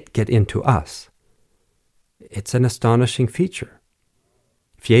let it get into us. It's an astonishing feature.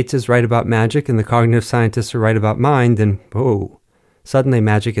 If Yeats is right about magic and the cognitive scientists are right about mind, then, suddenly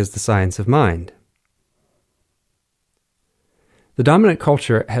magic is the science of mind. The dominant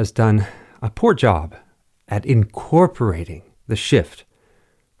culture has done a poor job at incorporating the shift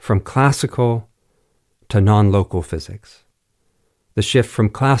from classical to non-local physics, the shift from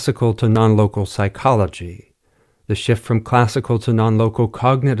classical to non-local psychology, the shift from classical to non-local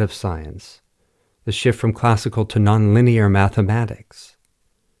cognitive science, the shift from classical to non-linear mathematics.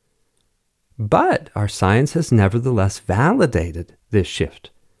 But our science has nevertheless validated this shift,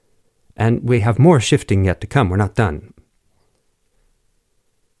 and we have more shifting yet to come. We're not done.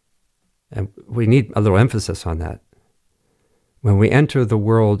 And we need a little emphasis on that. When we enter the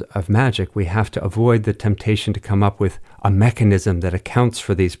world of magic, we have to avoid the temptation to come up with a mechanism that accounts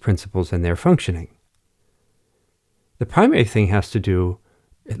for these principles and their functioning. The primary thing has to do,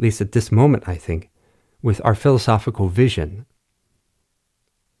 at least at this moment, I think, with our philosophical vision.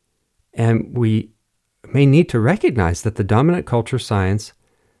 And we may need to recognize that the dominant culture science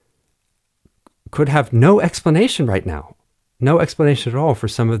could have no explanation right now, no explanation at all for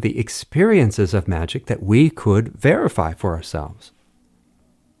some of the experiences of magic that we could verify for ourselves.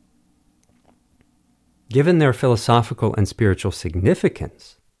 Given their philosophical and spiritual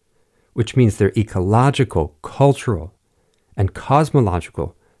significance, which means their ecological, cultural, and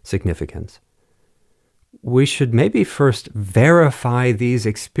cosmological significance, we should maybe first verify these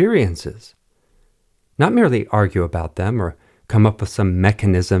experiences, not merely argue about them or come up with some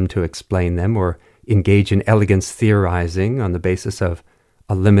mechanism to explain them or engage in elegant theorizing on the basis of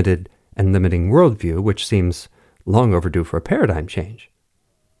a limited and limiting worldview, which seems long overdue for a paradigm change.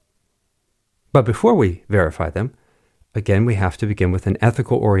 But before we verify them, again, we have to begin with an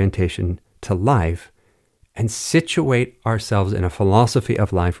ethical orientation to life and situate ourselves in a philosophy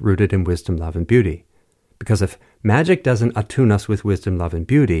of life rooted in wisdom, love, and beauty. Because if magic doesn't attune us with wisdom, love, and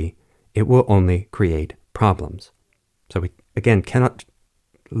beauty, it will only create problems. So we, again, cannot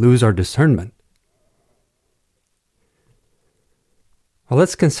lose our discernment. Well,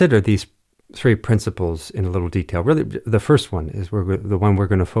 let's consider these three principles in a little detail. Really, the first one is the one we're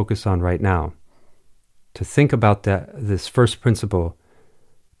going to focus on right now. To think about this first principle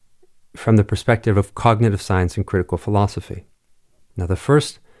from the perspective of cognitive science and critical philosophy. Now, the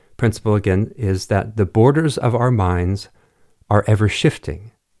first principle, again, is that the borders of our minds are ever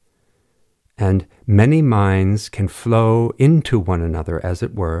shifting, and many minds can flow into one another, as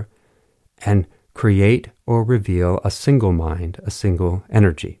it were, and create or reveal a single mind, a single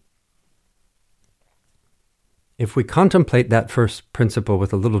energy. If we contemplate that first principle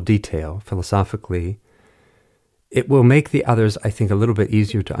with a little detail, philosophically, it will make the others, I think, a little bit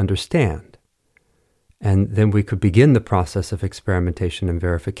easier to understand. And then we could begin the process of experimentation and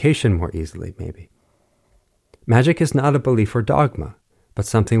verification more easily, maybe. Magic is not a belief or dogma, but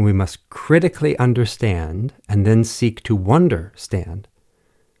something we must critically understand and then seek to wonderstand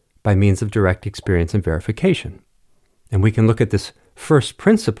by means of direct experience and verification. And we can look at this first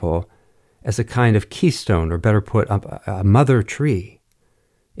principle as a kind of keystone, or better put, a mother tree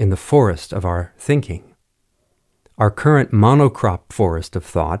in the forest of our thinking. Our current monocrop forest of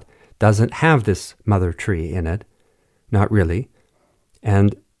thought doesn't have this mother tree in it, not really,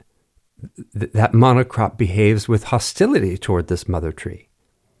 and that monocrop behaves with hostility toward this mother tree.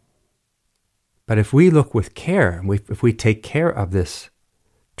 But if we look with care, if we take care of this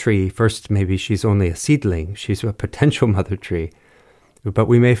tree, first maybe she's only a seedling, she's a potential mother tree, but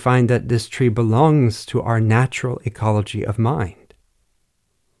we may find that this tree belongs to our natural ecology of mind.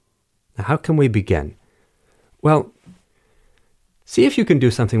 Now, how can we begin? Well, see if you can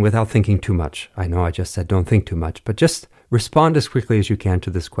do something without thinking too much. I know I just said don't think too much, but just respond as quickly as you can to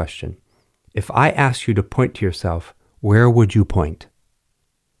this question. If I ask you to point to yourself, where would you point?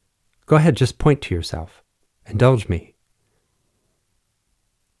 Go ahead, just point to yourself. Indulge me.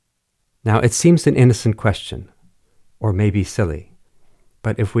 Now, it seems an innocent question, or maybe silly,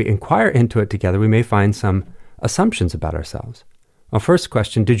 but if we inquire into it together, we may find some assumptions about ourselves. Well, first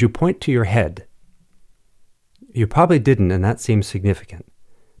question, did you point to your head? You probably didn't, and that seems significant.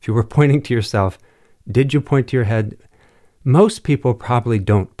 If you were pointing to yourself, did you point to your head? Most people probably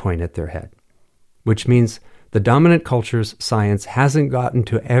don't point at their head, which means the dominant culture's science hasn't gotten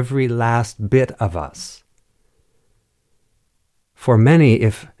to every last bit of us. For many,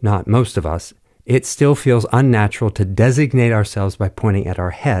 if not most of us, it still feels unnatural to designate ourselves by pointing at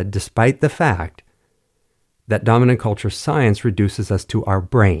our head, despite the fact that dominant culture science reduces us to our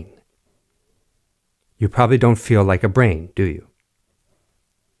brain. You probably don't feel like a brain, do you?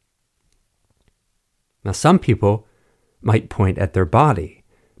 Now, some people might point at their body,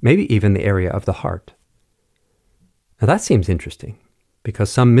 maybe even the area of the heart. Now that seems interesting,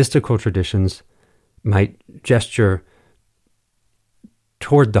 because some mystical traditions might gesture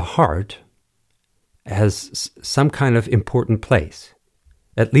toward the heart as some kind of important place,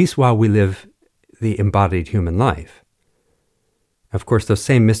 at least while we live the embodied human life. Of course, those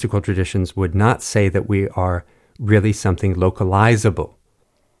same mystical traditions would not say that we are really something localizable.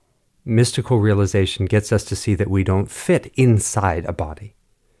 Mystical realization gets us to see that we don't fit inside a body.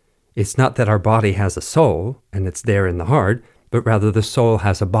 It's not that our body has a soul and it's there in the heart, but rather the soul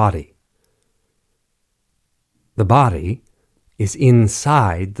has a body. The body is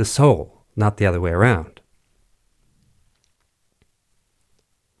inside the soul, not the other way around.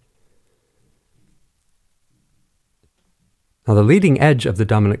 Now, the leading edge of the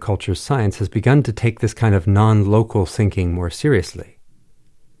dominant culture's science has begun to take this kind of non-local thinking more seriously.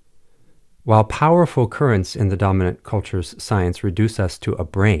 While powerful currents in the dominant culture's science reduce us to a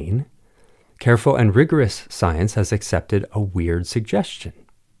brain, careful and rigorous science has accepted a weird suggestion,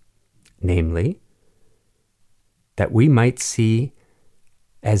 namely, that we might see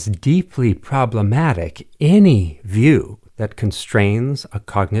as deeply problematic any view that constrains a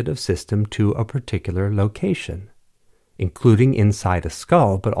cognitive system to a particular location, including inside a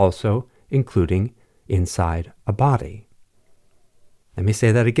skull, but also including inside a body. Let me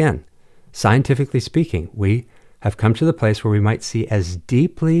say that again. Scientifically speaking, we have come to the place where we might see as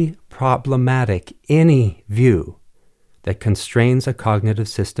deeply problematic any view that constrains a cognitive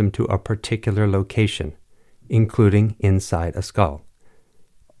system to a particular location, including inside a skull,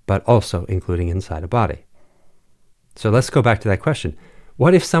 but also including inside a body. So let's go back to that question.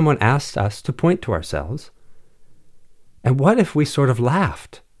 What if someone asked us to point to ourselves? And what if we sort of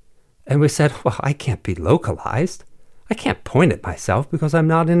laughed and we said, well, I can't be localized. I can't point at myself because I'm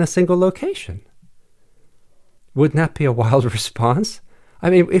not in a single location. Wouldn't that be a wild response? I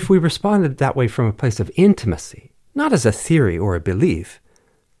mean, if we responded that way from a place of intimacy, not as a theory or a belief,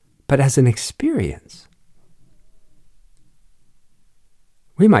 but as an experience,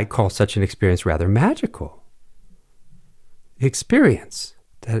 we might call such an experience rather magical. The experience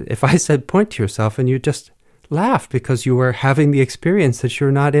that if I said point to yourself and you just laughed because you were having the experience that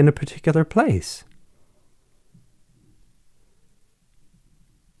you're not in a particular place.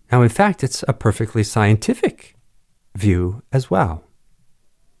 Now, in fact, it's a perfectly scientific view as well.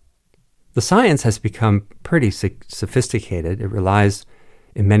 The science has become pretty sophisticated. It relies,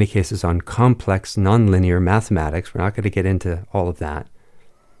 in many cases, on complex, nonlinear mathematics. We're not going to get into all of that.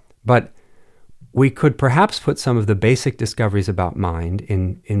 But we could perhaps put some of the basic discoveries about mind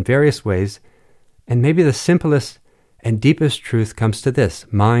in various ways, and maybe the simplest and deepest truth comes to this: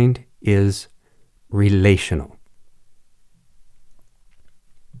 mind is relational.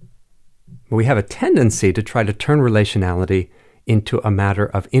 We have a tendency to try to turn relationality into a matter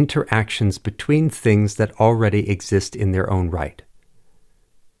of interactions between things that already exist in their own right.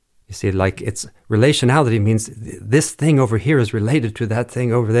 You see, like it's relationality means this thing over here is related to that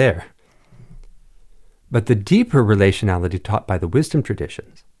thing over there. But the deeper relationality taught by the wisdom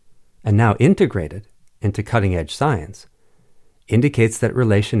traditions, and now integrated into cutting-edge science, indicates that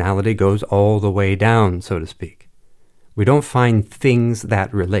relationality goes all the way down, so to speak. We don't find things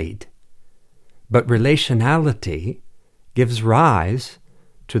that relate, but relationality gives rise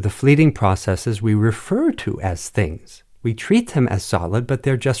to the fleeting processes we refer to as things. We treat them as solid, but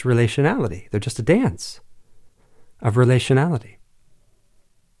they're just relationality. They're just a dance of relationality.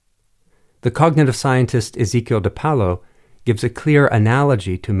 The cognitive scientist Ezekiel de Paulo gives a clear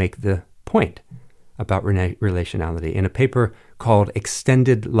analogy to make the point about relationality. In a paper called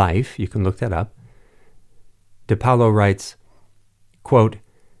Extended Life, you can look that up, de Paulo writes, quote,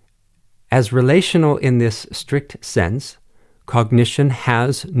 "As relational in this strict sense, cognition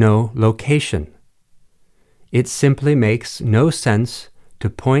has no location. It simply makes no sense to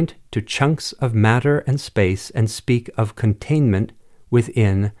point to chunks of matter and space and speak of containment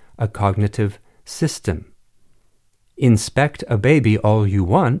within a cognitive system. Inspect a baby all you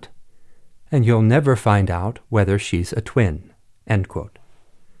want, and you'll never find out whether she's a twin." End quote.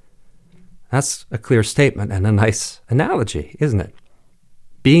 That's a clear statement and a nice analogy, isn't it?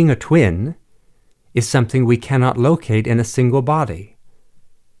 Being a twin is something we cannot locate in a single body.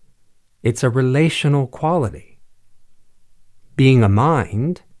 It's a relational quality. Being a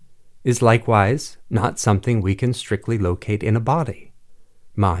mind is likewise not something we can strictly locate in a body.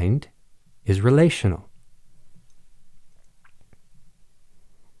 Mind is relational.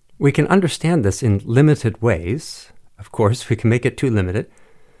 We can understand this in limited ways. Of course, we can make it too limited.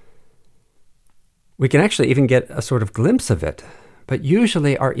 We can actually even get a sort of glimpse of it But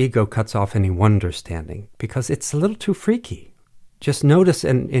usually our ego cuts off any wonderstanding because it's a little too freaky. Just notice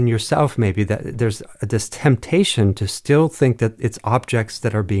in yourself maybe that there's this temptation to still think that it's objects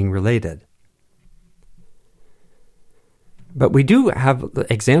that are being related. But we do have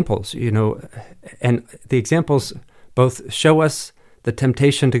examples, and the examples both show us the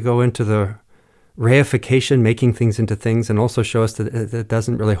temptation to go into the reification, making things into things, and also show us that it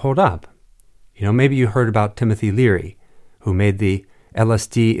doesn't really hold up. Maybe you heard about Timothy Leary, who made the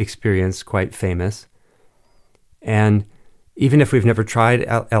LSD experience quite famous. And even if we've never tried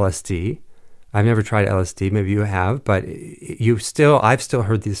LSD, I've never tried LSD, maybe you have, but I've still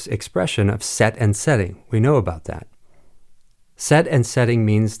heard this expression of set and setting. We know about that. Set and setting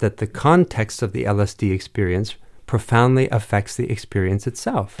means that the context of the LSD experience profoundly affects the experience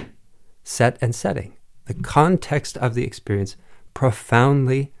itself. Set and setting. The context of the experience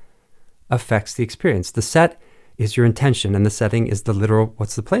profoundly affects the experience. The set is your intention, and the setting is the literal,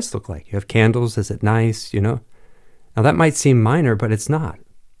 what's the place look like? You have candles, is it nice, Now that might seem minor, but it's not.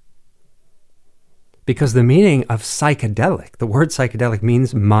 Because the meaning of psychedelic, the word psychedelic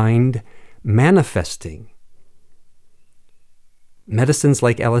means mind manifesting. Medicines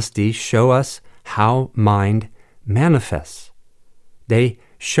like LSD show us how mind manifests. They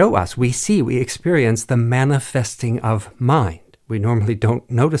show us, we experience the manifesting of mind. We normally don't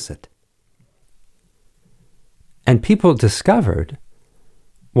notice it. And people discovered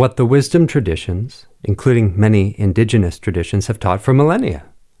what the wisdom traditions, including many indigenous traditions, have taught for millennia,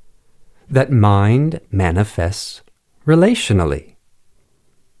 that mind manifests relationally.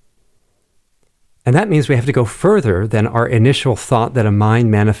 And that means we have to go further than our initial thought that a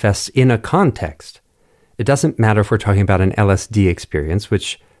mind manifests in a context. It doesn't matter if we're talking about an LSD experience,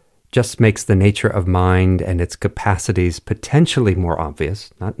 which just makes the nature of mind and its capacities potentially more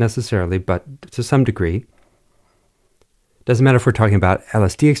obvious, not necessarily, but to some degree. Doesn't matter if we're talking about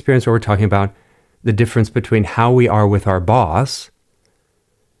LSD experience or we're talking about the difference between how we are with our boss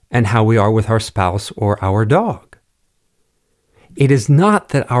and how we are with our spouse or our dog. It is not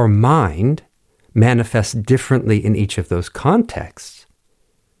that our mind manifests differently in each of those contexts,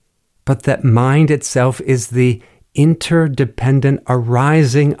 but that mind itself is the interdependent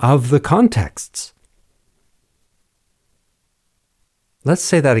arising of the contexts. Let's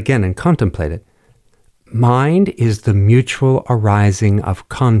say that again and contemplate it. Mind is the mutual arising of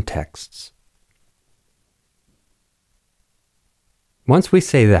contexts. Once we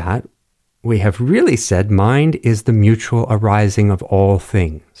say that, we have really said mind is the mutual arising of all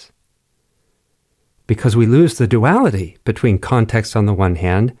things. Because we lose the duality between context on the one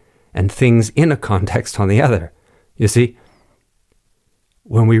hand and things in a context on the other. You see,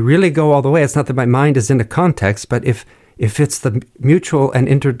 when we really go all the way, it's not that my mind is in a context, but if it's the mutual and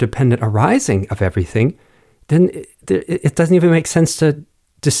interdependent arising of everything, then it doesn't even make sense to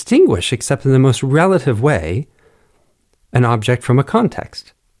distinguish, except in the most relative way, an object from a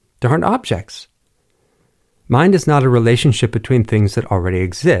context. There aren't objects. Mind is not a relationship between things that already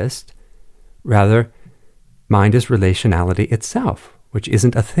exist. Rather, mind is relationality itself, which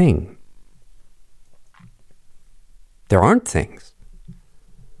isn't a thing. There aren't things.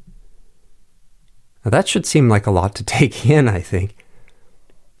 Now that should seem like a lot to take in, I think.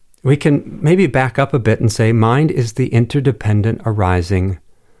 We can maybe back up a bit and say mind is the interdependent arising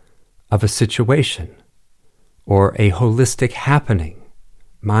of a situation or a holistic happening.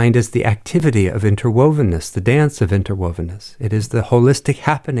 Mind is the activity of interwovenness, the dance of interwovenness. It is the holistic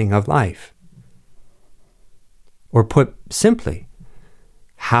happening of life. Or put simply,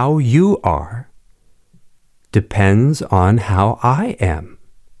 how you are depends on how I am.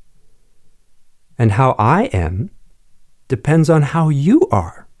 And how I am depends on how you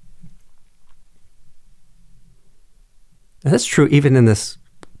are. And that's true even in this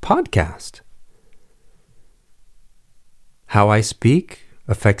podcast. How I speak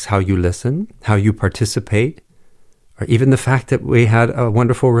affects how you listen, how you participate, or even the fact that we had a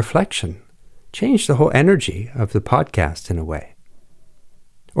wonderful reflection changed the whole energy of the podcast in a way.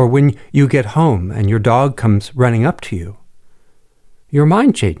 Or when you get home and your dog comes running up to you, your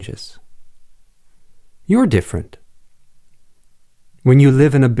mind changes. You're different. When you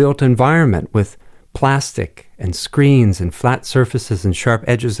live in a built environment with plastic and screens and flat surfaces and sharp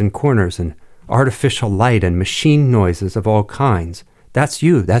edges and corners and artificial light and machine noises of all kinds, that's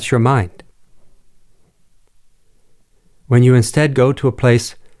you, that's your mind. When you instead go to a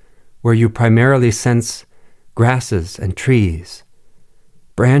place where you primarily sense grasses and trees,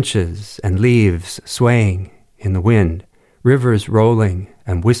 branches and leaves swaying in the wind, rivers rolling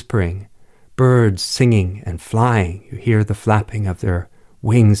and whispering, birds singing and flying, you hear the flapping of their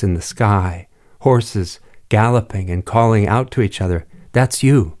wings in the sky, horses galloping and calling out to each other, that's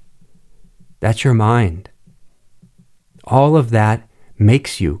you. That's your mind. All of that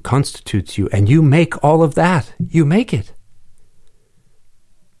makes you, constitutes you, and you make all of that. You make it.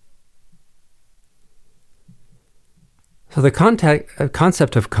 So the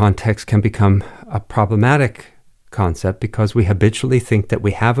concept of context can become a problematic concept because we habitually think that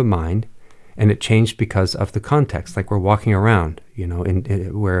we have a mind and it changed because of the context, like we're walking around,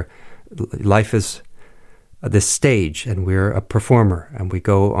 where life is this stage and we're a performer and we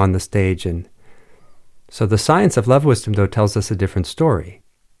go on the stage. And so the science of love wisdom, though, tells us a different story.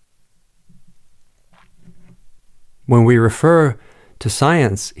 When we refer to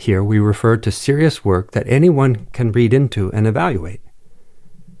science here, we refer to serious work that anyone can read into and evaluate.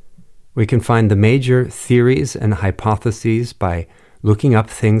 We can find the major theories and hypotheses by looking up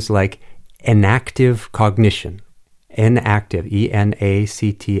things like enactive cognition, enactive,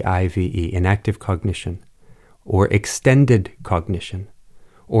 E-N-A-C-T-I-V-E, enactive cognition, or extended cognition,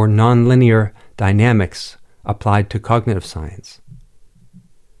 or nonlinear dynamics applied to cognitive science.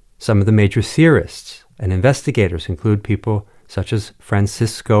 Some of the major theorists and investigators include people such as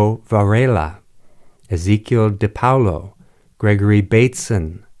Francisco Varela, Ezekiel de Paulo, Gregory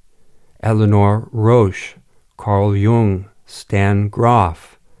Bateson, Eleanor Roche, Carl Jung, Stan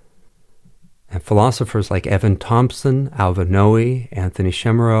Grof, and philosophers like Evan Thompson, Alva Noe, Anthony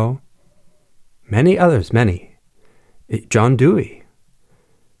Chemereau, many others, John Dewey.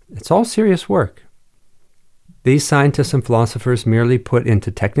 It's all serious work. These scientists and philosophers merely put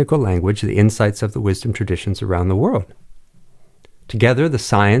into technical language the insights of the wisdom traditions around the world. Together, the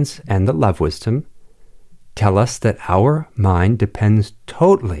science and the love wisdom tell us that our mind depends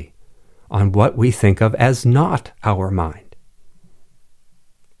totally on what we think of as not our mind.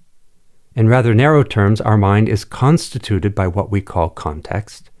 In rather narrow terms, our mind is constituted by what we call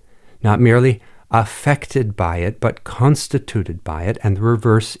context, not merely affected by it, but constituted by it, and the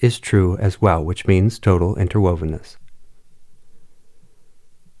reverse is true as well, which means total interwovenness.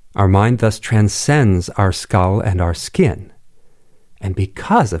 Our mind thus transcends our skull and our skin. And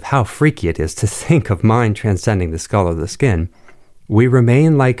because of how freaky it is to think of mind transcending the skull or the skin, we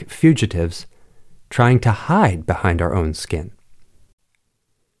remain like fugitives trying to hide behind our own skin.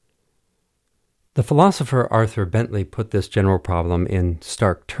 The philosopher Arthur Bentley put this general problem in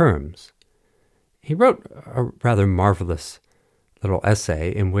stark terms. He wrote a rather marvelous little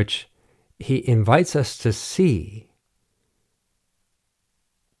essay in which he invites us to see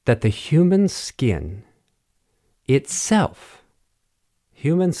that the human skin itself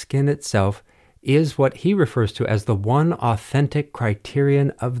is what he refers to as the one authentic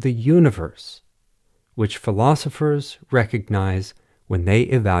criterion of the universe, which philosophers recognize when they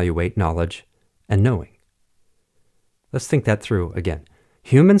evaluate knowledge and knowing. Let's think that through again.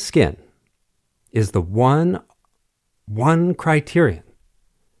 Human skin is the one criterion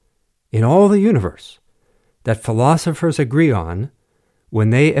in all the universe that philosophers agree on when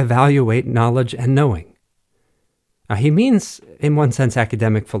they evaluate knowledge and knowing. Now, he means, in one sense,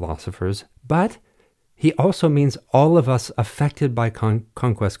 academic philosophers, but he also means all of us affected by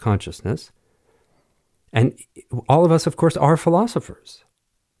conquest consciousness, and all of us, of course, are philosophers.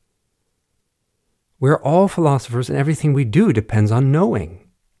 We're all philosophers, and everything we do depends on knowing.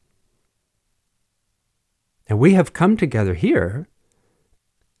 And we have come together here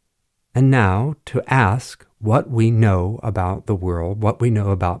and now to ask what we know about the world, what we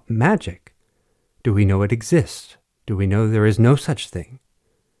know about magic. Do we know it exists? Do we know there is no such thing?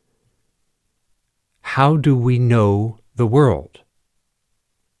 How do we know the world?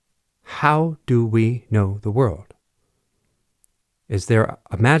 How do we know the world? Is there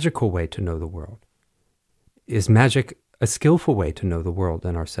a magical way to know the world? Is magic a skillful way to know the world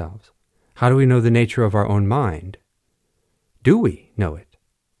and ourselves? How do we know the nature of our own mind? Do we know it?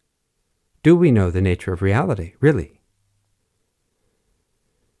 Do we know the nature of reality, really?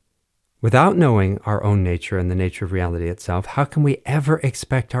 Without knowing our own nature and the nature of reality itself, how can we ever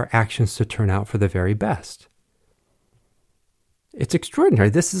expect our actions to turn out for the very best? It's extraordinary.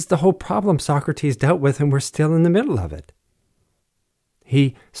 This is the whole problem Socrates dealt with, and we're still in the middle of it.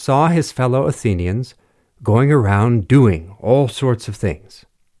 He saw his fellow Athenians going around doing all sorts of things.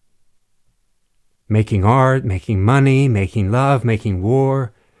 Making art, making money, making love, making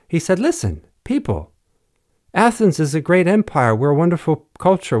war. He said, listen, people, Athens is a great empire. We're a wonderful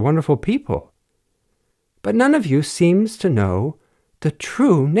culture, wonderful people. But none of you seems to know the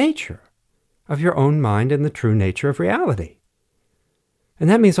true nature of your own mind and the true nature of reality. And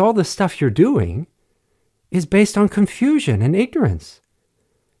that means all the stuff you're doing is based on confusion and ignorance.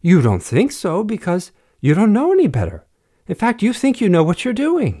 You don't think so because you don't know any better. In fact, you think you know what you're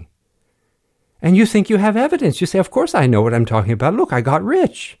doing. And you think you have evidence. You say, of course I know what I'm talking about. Look, I got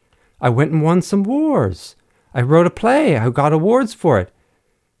rich. I went and won some wars. I wrote a play. I got awards for it.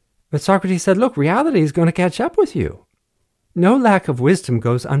 But Socrates said, look, reality is going to catch up with you. No lack of wisdom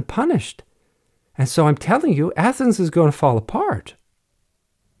goes unpunished. And so I'm telling you, Athens is going to fall apart.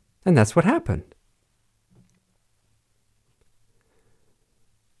 And that's what happened.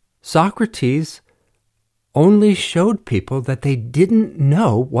 Socrates only showed people that they didn't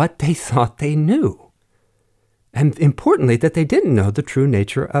know what they thought they knew. And importantly, that they didn't know the true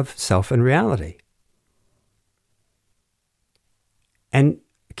nature of self and reality. And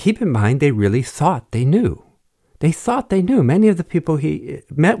keep in mind, they really thought they knew. They thought they knew. Many of the people he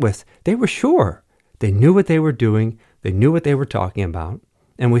met with, they were sure. They knew what they were doing. They knew what they were talking about.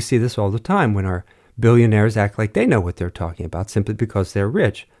 And we see this all the time when our billionaires act like they know what they're talking about simply because they're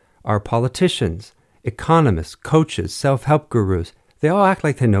rich. Our politicians, economists, coaches, self-help gurus, they all act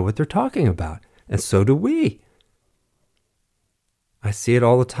like they know what they're talking about. And so do we. I see it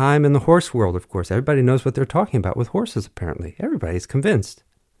all the time in the horse world, of course. Everybody knows what they're talking about with horses, apparently. Everybody's convinced.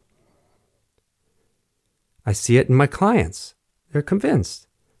 I see it in my clients. They're convinced.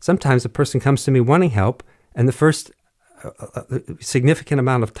 Sometimes a person comes to me wanting help, and the first significant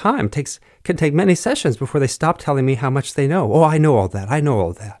amount of time can take many sessions before they stop telling me how much they know. Oh, I know all that. I know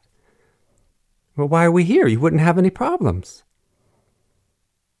all that. Well, why are we here? You wouldn't have any problems.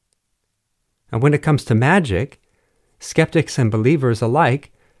 And when it comes to magic, skeptics and believers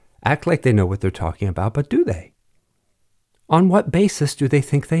alike act like they know what they're talking about, but do they? On what basis do they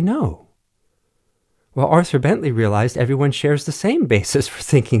think they know? Well, Arthur Bentley realized everyone shares the same basis for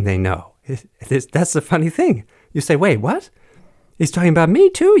thinking they know. That's the funny thing. You say, wait, what? He's talking about me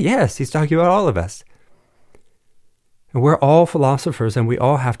too? Yes, he's talking about all of us. And we're all philosophers, and we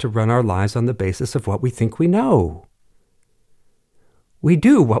all have to run our lives on the basis of what we think we know. We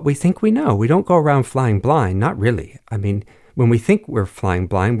do what we think we know. We don't go around flying blind, not really. I mean, when we think we're flying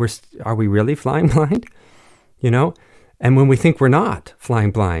blind, are we really flying blind? You know? And when we think we're not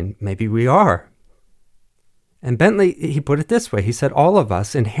flying blind, maybe we are. And Bentley, he put it this way. He said, all of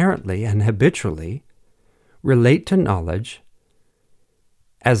us inherently and habitually relate to knowledge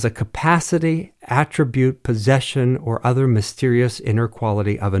as a capacity, attribute, possession, or other mysterious inner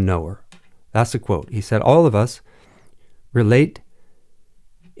quality of a knower. That's a quote. He said, all of us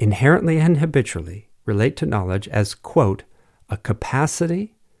inherently and habitually relate to knowledge as, quote, a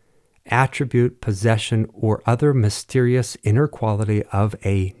capacity, attribute, possession, or other mysterious inner quality of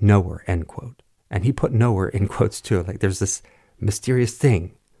a knower, end quote. And he put knower in quotes too, like there's this mysterious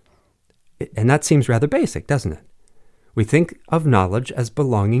thing. And that seems rather basic, doesn't it? We think of knowledge as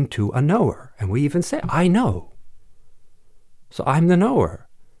belonging to a knower. And we even say, I know. So I'm the knower.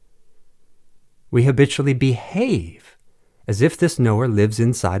 We habitually behave as if this knower lives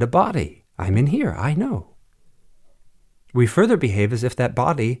inside a body. I'm in here, I know. We further behave as if that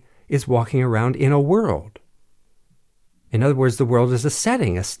body is walking around in a world. In other words, the world is a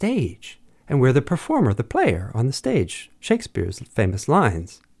setting, a stage. And we're the performer, the player on the stage. Shakespeare's famous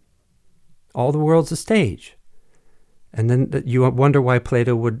lines. All the world's a stage. And then you wonder why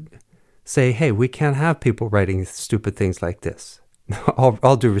Plato would say, hey, we can't have people writing stupid things like this.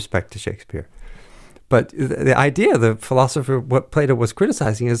 All due respect to Shakespeare. But the idea, the philosopher, what Plato was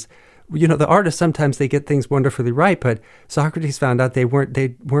criticizing is, you know, the artists, sometimes they get things wonderfully right, but Socrates found out they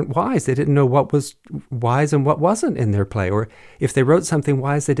weren't wise. They didn't know what was wise and what wasn't in their play. Or if they wrote something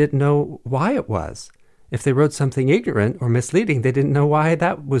wise, they didn't know why it was. If they wrote something ignorant or misleading, they didn't know why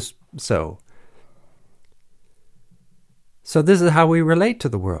that was so. So this is how we relate to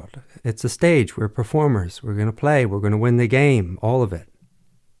the world. It's a stage. We're performers. We're going to play. We're going to win the game, all of it.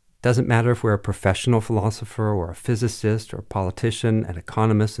 Doesn't matter if we're a professional philosopher or a physicist or a politician, an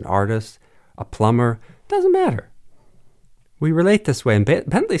economist, an artist, a plumber. Doesn't matter. We relate this way. And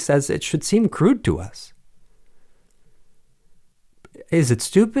Bentley says it should seem crude to us. Is it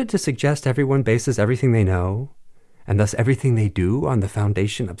stupid to suggest everyone bases everything they know, and thus everything they do, on the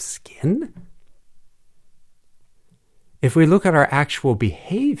foundation of skin? If we look at our actual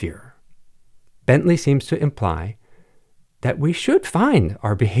behavior, Bentley seems to imply that we should find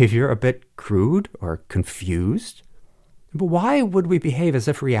our behavior a bit crude or confused. But why would we behave as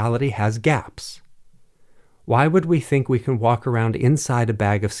if reality has gaps? Why would we think we can walk around inside a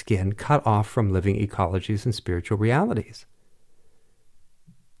bag of skin cut off from living ecologies and spiritual realities?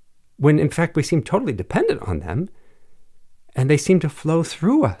 When in fact we seem totally dependent on them, and they seem to flow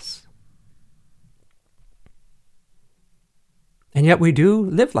through us. And yet we do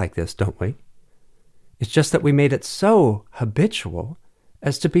live like this, don't we? It's just that we made it so habitual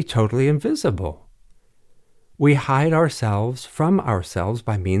as to be totally invisible. We hide ourselves from ourselves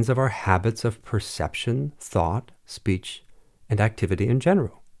by means of our habits of perception, thought, speech, and activity in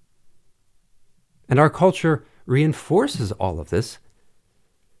general. And our culture reinforces all of this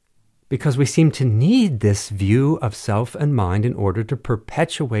because we seem to need this view of self and mind in order to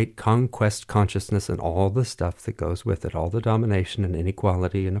perpetuate conquest consciousness and all the stuff that goes with it, all the domination and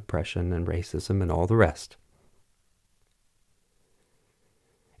inequality and oppression and racism and all the rest.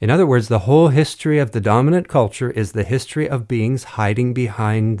 In other words, the whole history of the dominant culture is the history of beings hiding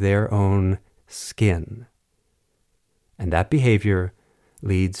behind their own skin. And that behavior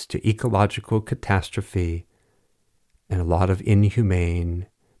leads to ecological catastrophe and a lot of inhumane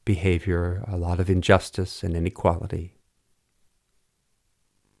behavior, a lot of injustice and inequality.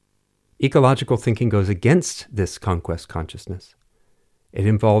 Ecological thinking goes against this conquest consciousness. It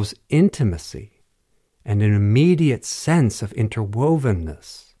involves intimacy and an immediate sense of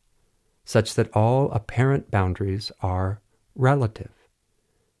interwovenness, such that all apparent boundaries are relative.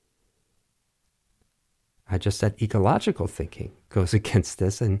 I just said ecological thinking goes against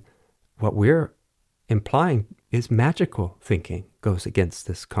this, and what we're implying is magical thinking goes against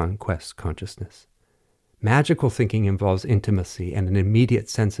this conquest consciousness. Magical thinking involves intimacy and an immediate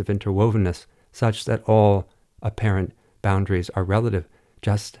sense of interwovenness, such that all apparent boundaries are relative,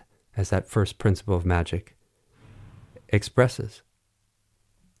 just as that first principle of magic expresses.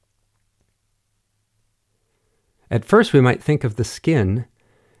 At first, we might think of the skin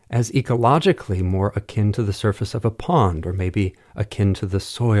as ecologically more akin to the surface of a pond, or maybe akin to the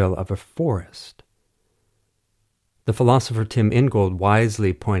soil of a forest. The philosopher Tim Ingold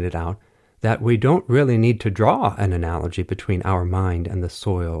wisely pointed out that we don't really need to draw an analogy between our mind and the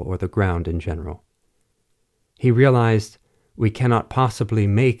soil or the ground in general. He realized we cannot possibly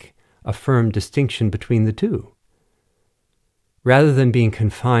make a firm distinction between the two. Rather than being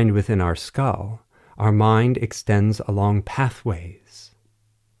confined within our skull, our mind extends along pathways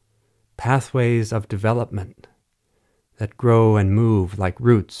of development that grow and move like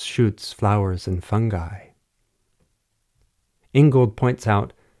roots, shoots, flowers, and fungi. Ingold points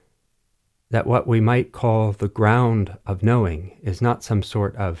out that what we might call the ground of knowing is not some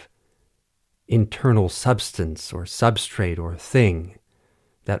sort of internal substance or substrate or thing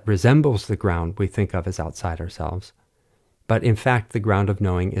that resembles the ground we think of as outside ourselves, but in fact the ground of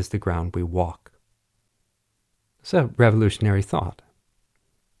knowing is the ground we walk. It's a revolutionary thought.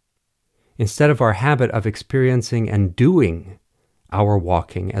 Instead of our habit of experiencing and doing our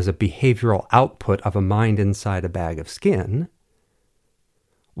walking as a behavioral output of a mind inside a bag of skin,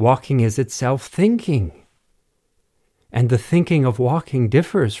 walking is itself thinking. And the thinking of walking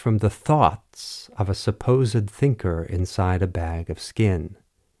differs from the thoughts of a supposed thinker inside a bag of skin,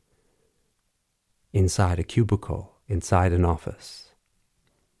 inside a cubicle, inside an office.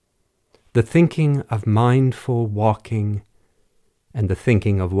 The thinking of mindful walking and the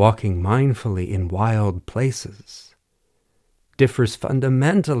thinking of walking mindfully in wild places differs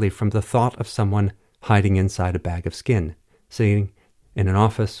fundamentally from the thought of someone hiding inside a bag of skin, sitting in an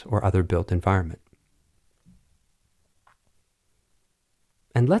office or other built environment.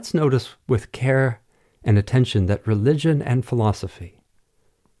 And let's notice with care and attention that religion and philosophy,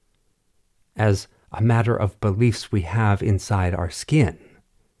 as a matter of beliefs we have inside our skin,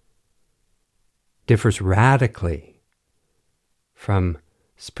 differs radically from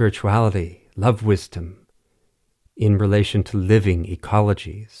spirituality, love wisdom, in relation to living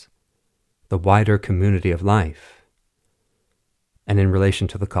ecologies, the wider community of life, and in relation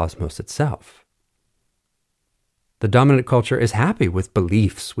to the cosmos itself. The dominant culture is happy with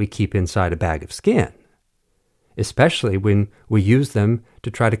beliefs we keep inside a bag of skin, especially when we use them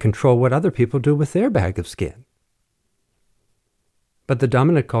to try to control what other people do with their bag of skin. But the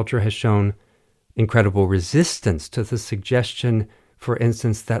dominant culture has shown incredible resistance to the suggestion, for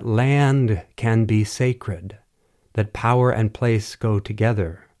instance, that land can be sacred, that power and place go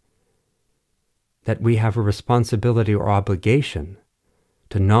together, that we have a responsibility or obligation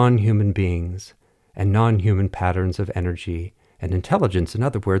to non-human beings and non-human patterns of energy and intelligence. In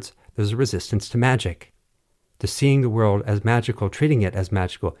other words, there's a resistance to magic, to seeing the world as magical, treating it as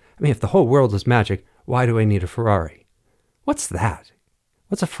magical. I mean, if the whole world is magic, why do I need a Ferrari? What's that?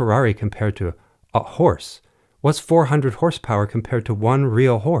 What's a Ferrari compared to a horse? What's 400 horsepower compared to one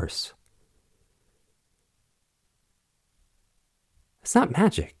real horse? It's not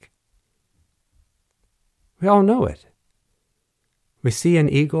magic. We all know it. We see an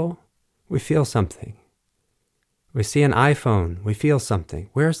eagle, we feel something. We see an iPhone, we feel something.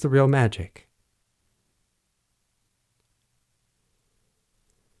 Where's the real magic?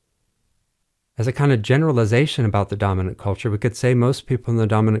 As a kind of generalization about the dominant culture, we could say most people in the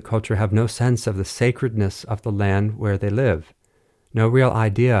dominant culture have no sense of the sacredness of the land where they live, no real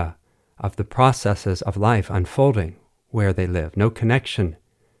idea of the processes of life unfolding where they live, no connection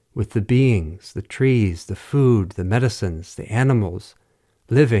with the beings, the trees, the food, the medicines, the animals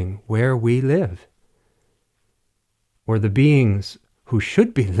living where we live, or the beings who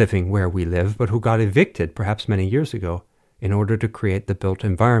should be living where we live, but who got evicted perhaps many years ago in order to create the built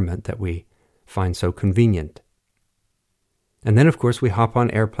environment that we find so convenient. And then, of course, we hop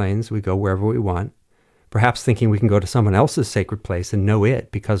on airplanes, we go wherever we want, perhaps thinking we can go to someone else's sacred place and know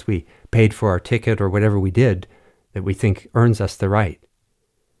it because we paid for our ticket or whatever we did that we think earns us the right.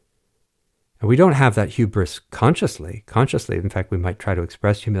 And we don't have that hubris consciously. Consciously, in fact, we might try to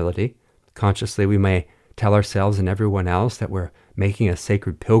express humility. Consciously, we may tell ourselves and everyone else that we're making a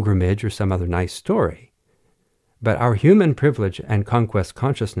sacred pilgrimage or some other nice story. But our human privilege and conquest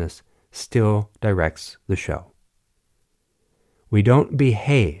consciousness still directs the show. We don't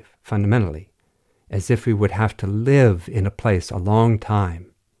behave, fundamentally, as if we would have to live in a place a long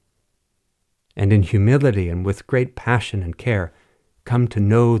time, and in humility and with great passion and care, come to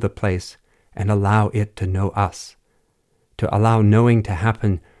know the place and allow it to know us, to allow knowing to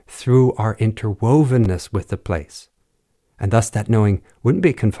happen through our interwovenness with the place, and thus that knowing wouldn't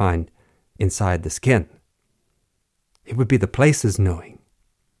be confined inside the skin. It would be the place's knowing.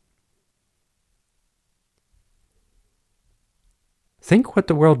 Think what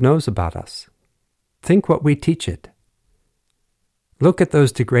the world knows about us. Think what we teach it. Look at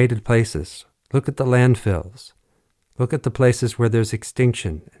those degraded places. Look at the landfills. Look at the places where there's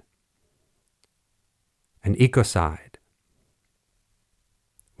extinction and ecocide.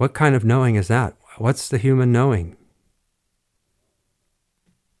 What kind of knowing is that? What's the human knowing?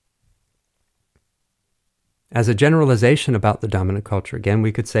 As a generalization about the dominant culture, again,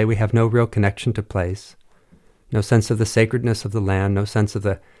 we could say we have no real connection to place, no sense of the sacredness of the land, no sense of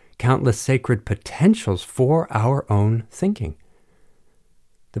the countless sacred potentials for our own thinking.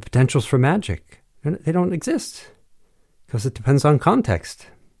 The potentials for magic, they don't exist because it depends on context.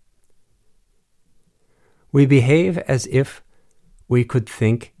 We behave as if we could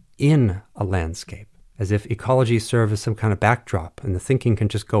think in a landscape, as if ecology serves as some kind of backdrop and the thinking can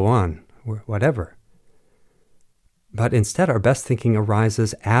just go on, or whatever. But instead, our best thinking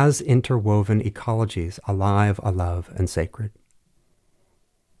arises as interwoven ecologies, alive, alive, and sacred.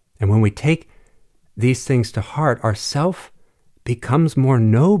 And when we take these things to heart, our self becomes more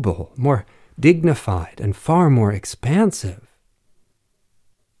noble, more dignified, and far more expansive.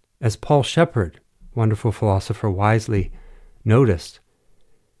 As Paul Shepard, wonderful philosopher, wisely noticed,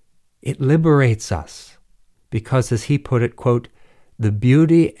 it liberates us because, as he put it, quote, "The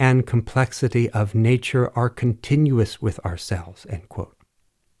beauty and complexity of nature are continuous with ourselves," end quote.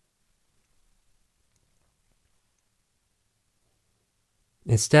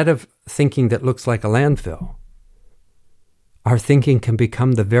 Instead of thinking that looks like a landfill, our thinking can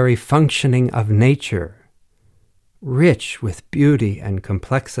become the very functioning of nature, rich with beauty and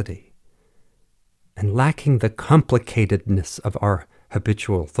complexity, and lacking the complicatedness of our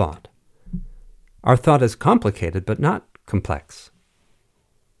habitual thought. Our thought is complicated, but not complex.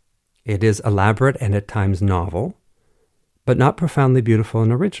 It is elaborate and at times novel, but not profoundly beautiful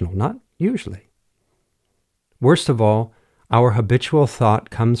and original, not usually. Worst of all, our habitual thought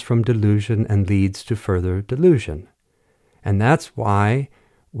comes from delusion and leads to further delusion. And that's why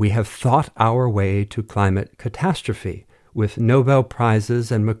we have thought our way to climate catastrophe, with Nobel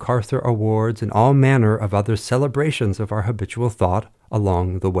Prizes and MacArthur Awards and all manner of other celebrations of our habitual thought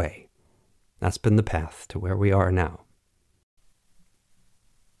along the way. That's been the path to where we are now.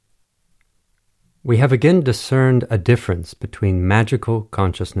 We have again discerned a difference between magical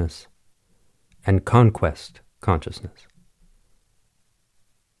consciousness and conquest consciousness.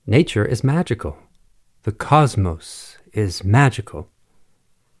 Nature is magical. The cosmos is magical.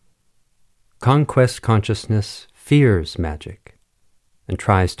 Conquest consciousness fears magic and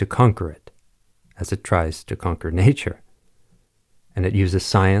tries to conquer it, as it tries to conquer nature. And it uses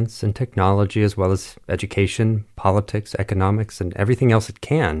science and technology as well as education, politics, economics, and everything else it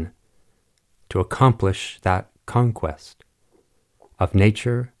can to accomplish that conquest of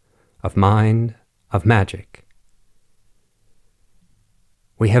nature, of mind, of magic.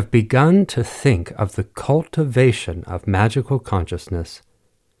 We have begun to think of the cultivation of magical consciousness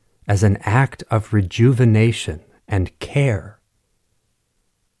as an act of rejuvenation and care,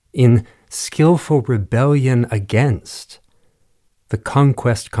 in skillful rebellion against the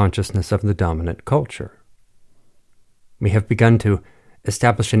conquest consciousness of the dominant culture. We have begun to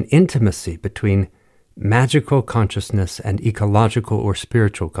establish an intimacy between magical consciousness and ecological or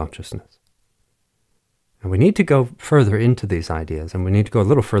spiritual consciousness. And we need to go further into these ideas, and we need to go a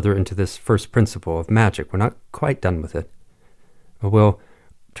little further into this first principle of magic. We're not quite done with it. But we'll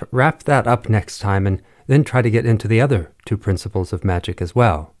wrap that up next time and then try to get into the other two principles of magic as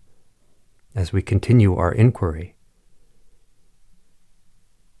well, as we continue our inquiry.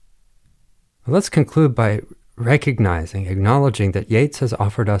 Well, let's conclude by acknowledging that Yeats has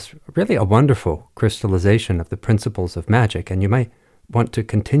offered us really a wonderful crystallization of the principles of magic, and you might want to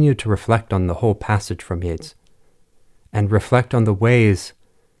continue to reflect on the whole passage from Yeats and reflect on the ways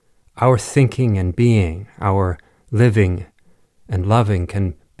our thinking and being, our living and loving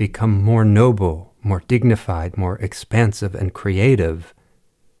can become more noble, more dignified, more expansive and creative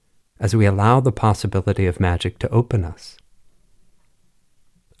as we allow the possibility of magic to open us.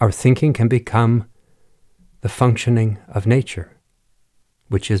 Our thinking can become the functioning of nature,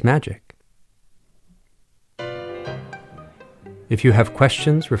 which is magic. If you have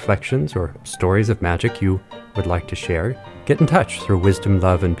questions, reflections, or stories of magic you would like to share, get in touch through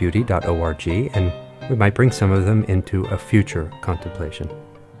wisdomloveandbeauty.org, and we might bring some of them into a future contemplation.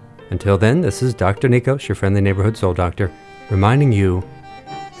 Until then, this is Dr. Nikos, your friendly neighborhood soul doctor, reminding you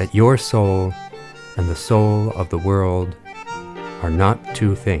that your soul and the soul of the world are not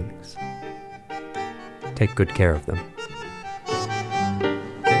two things. Take good care of them.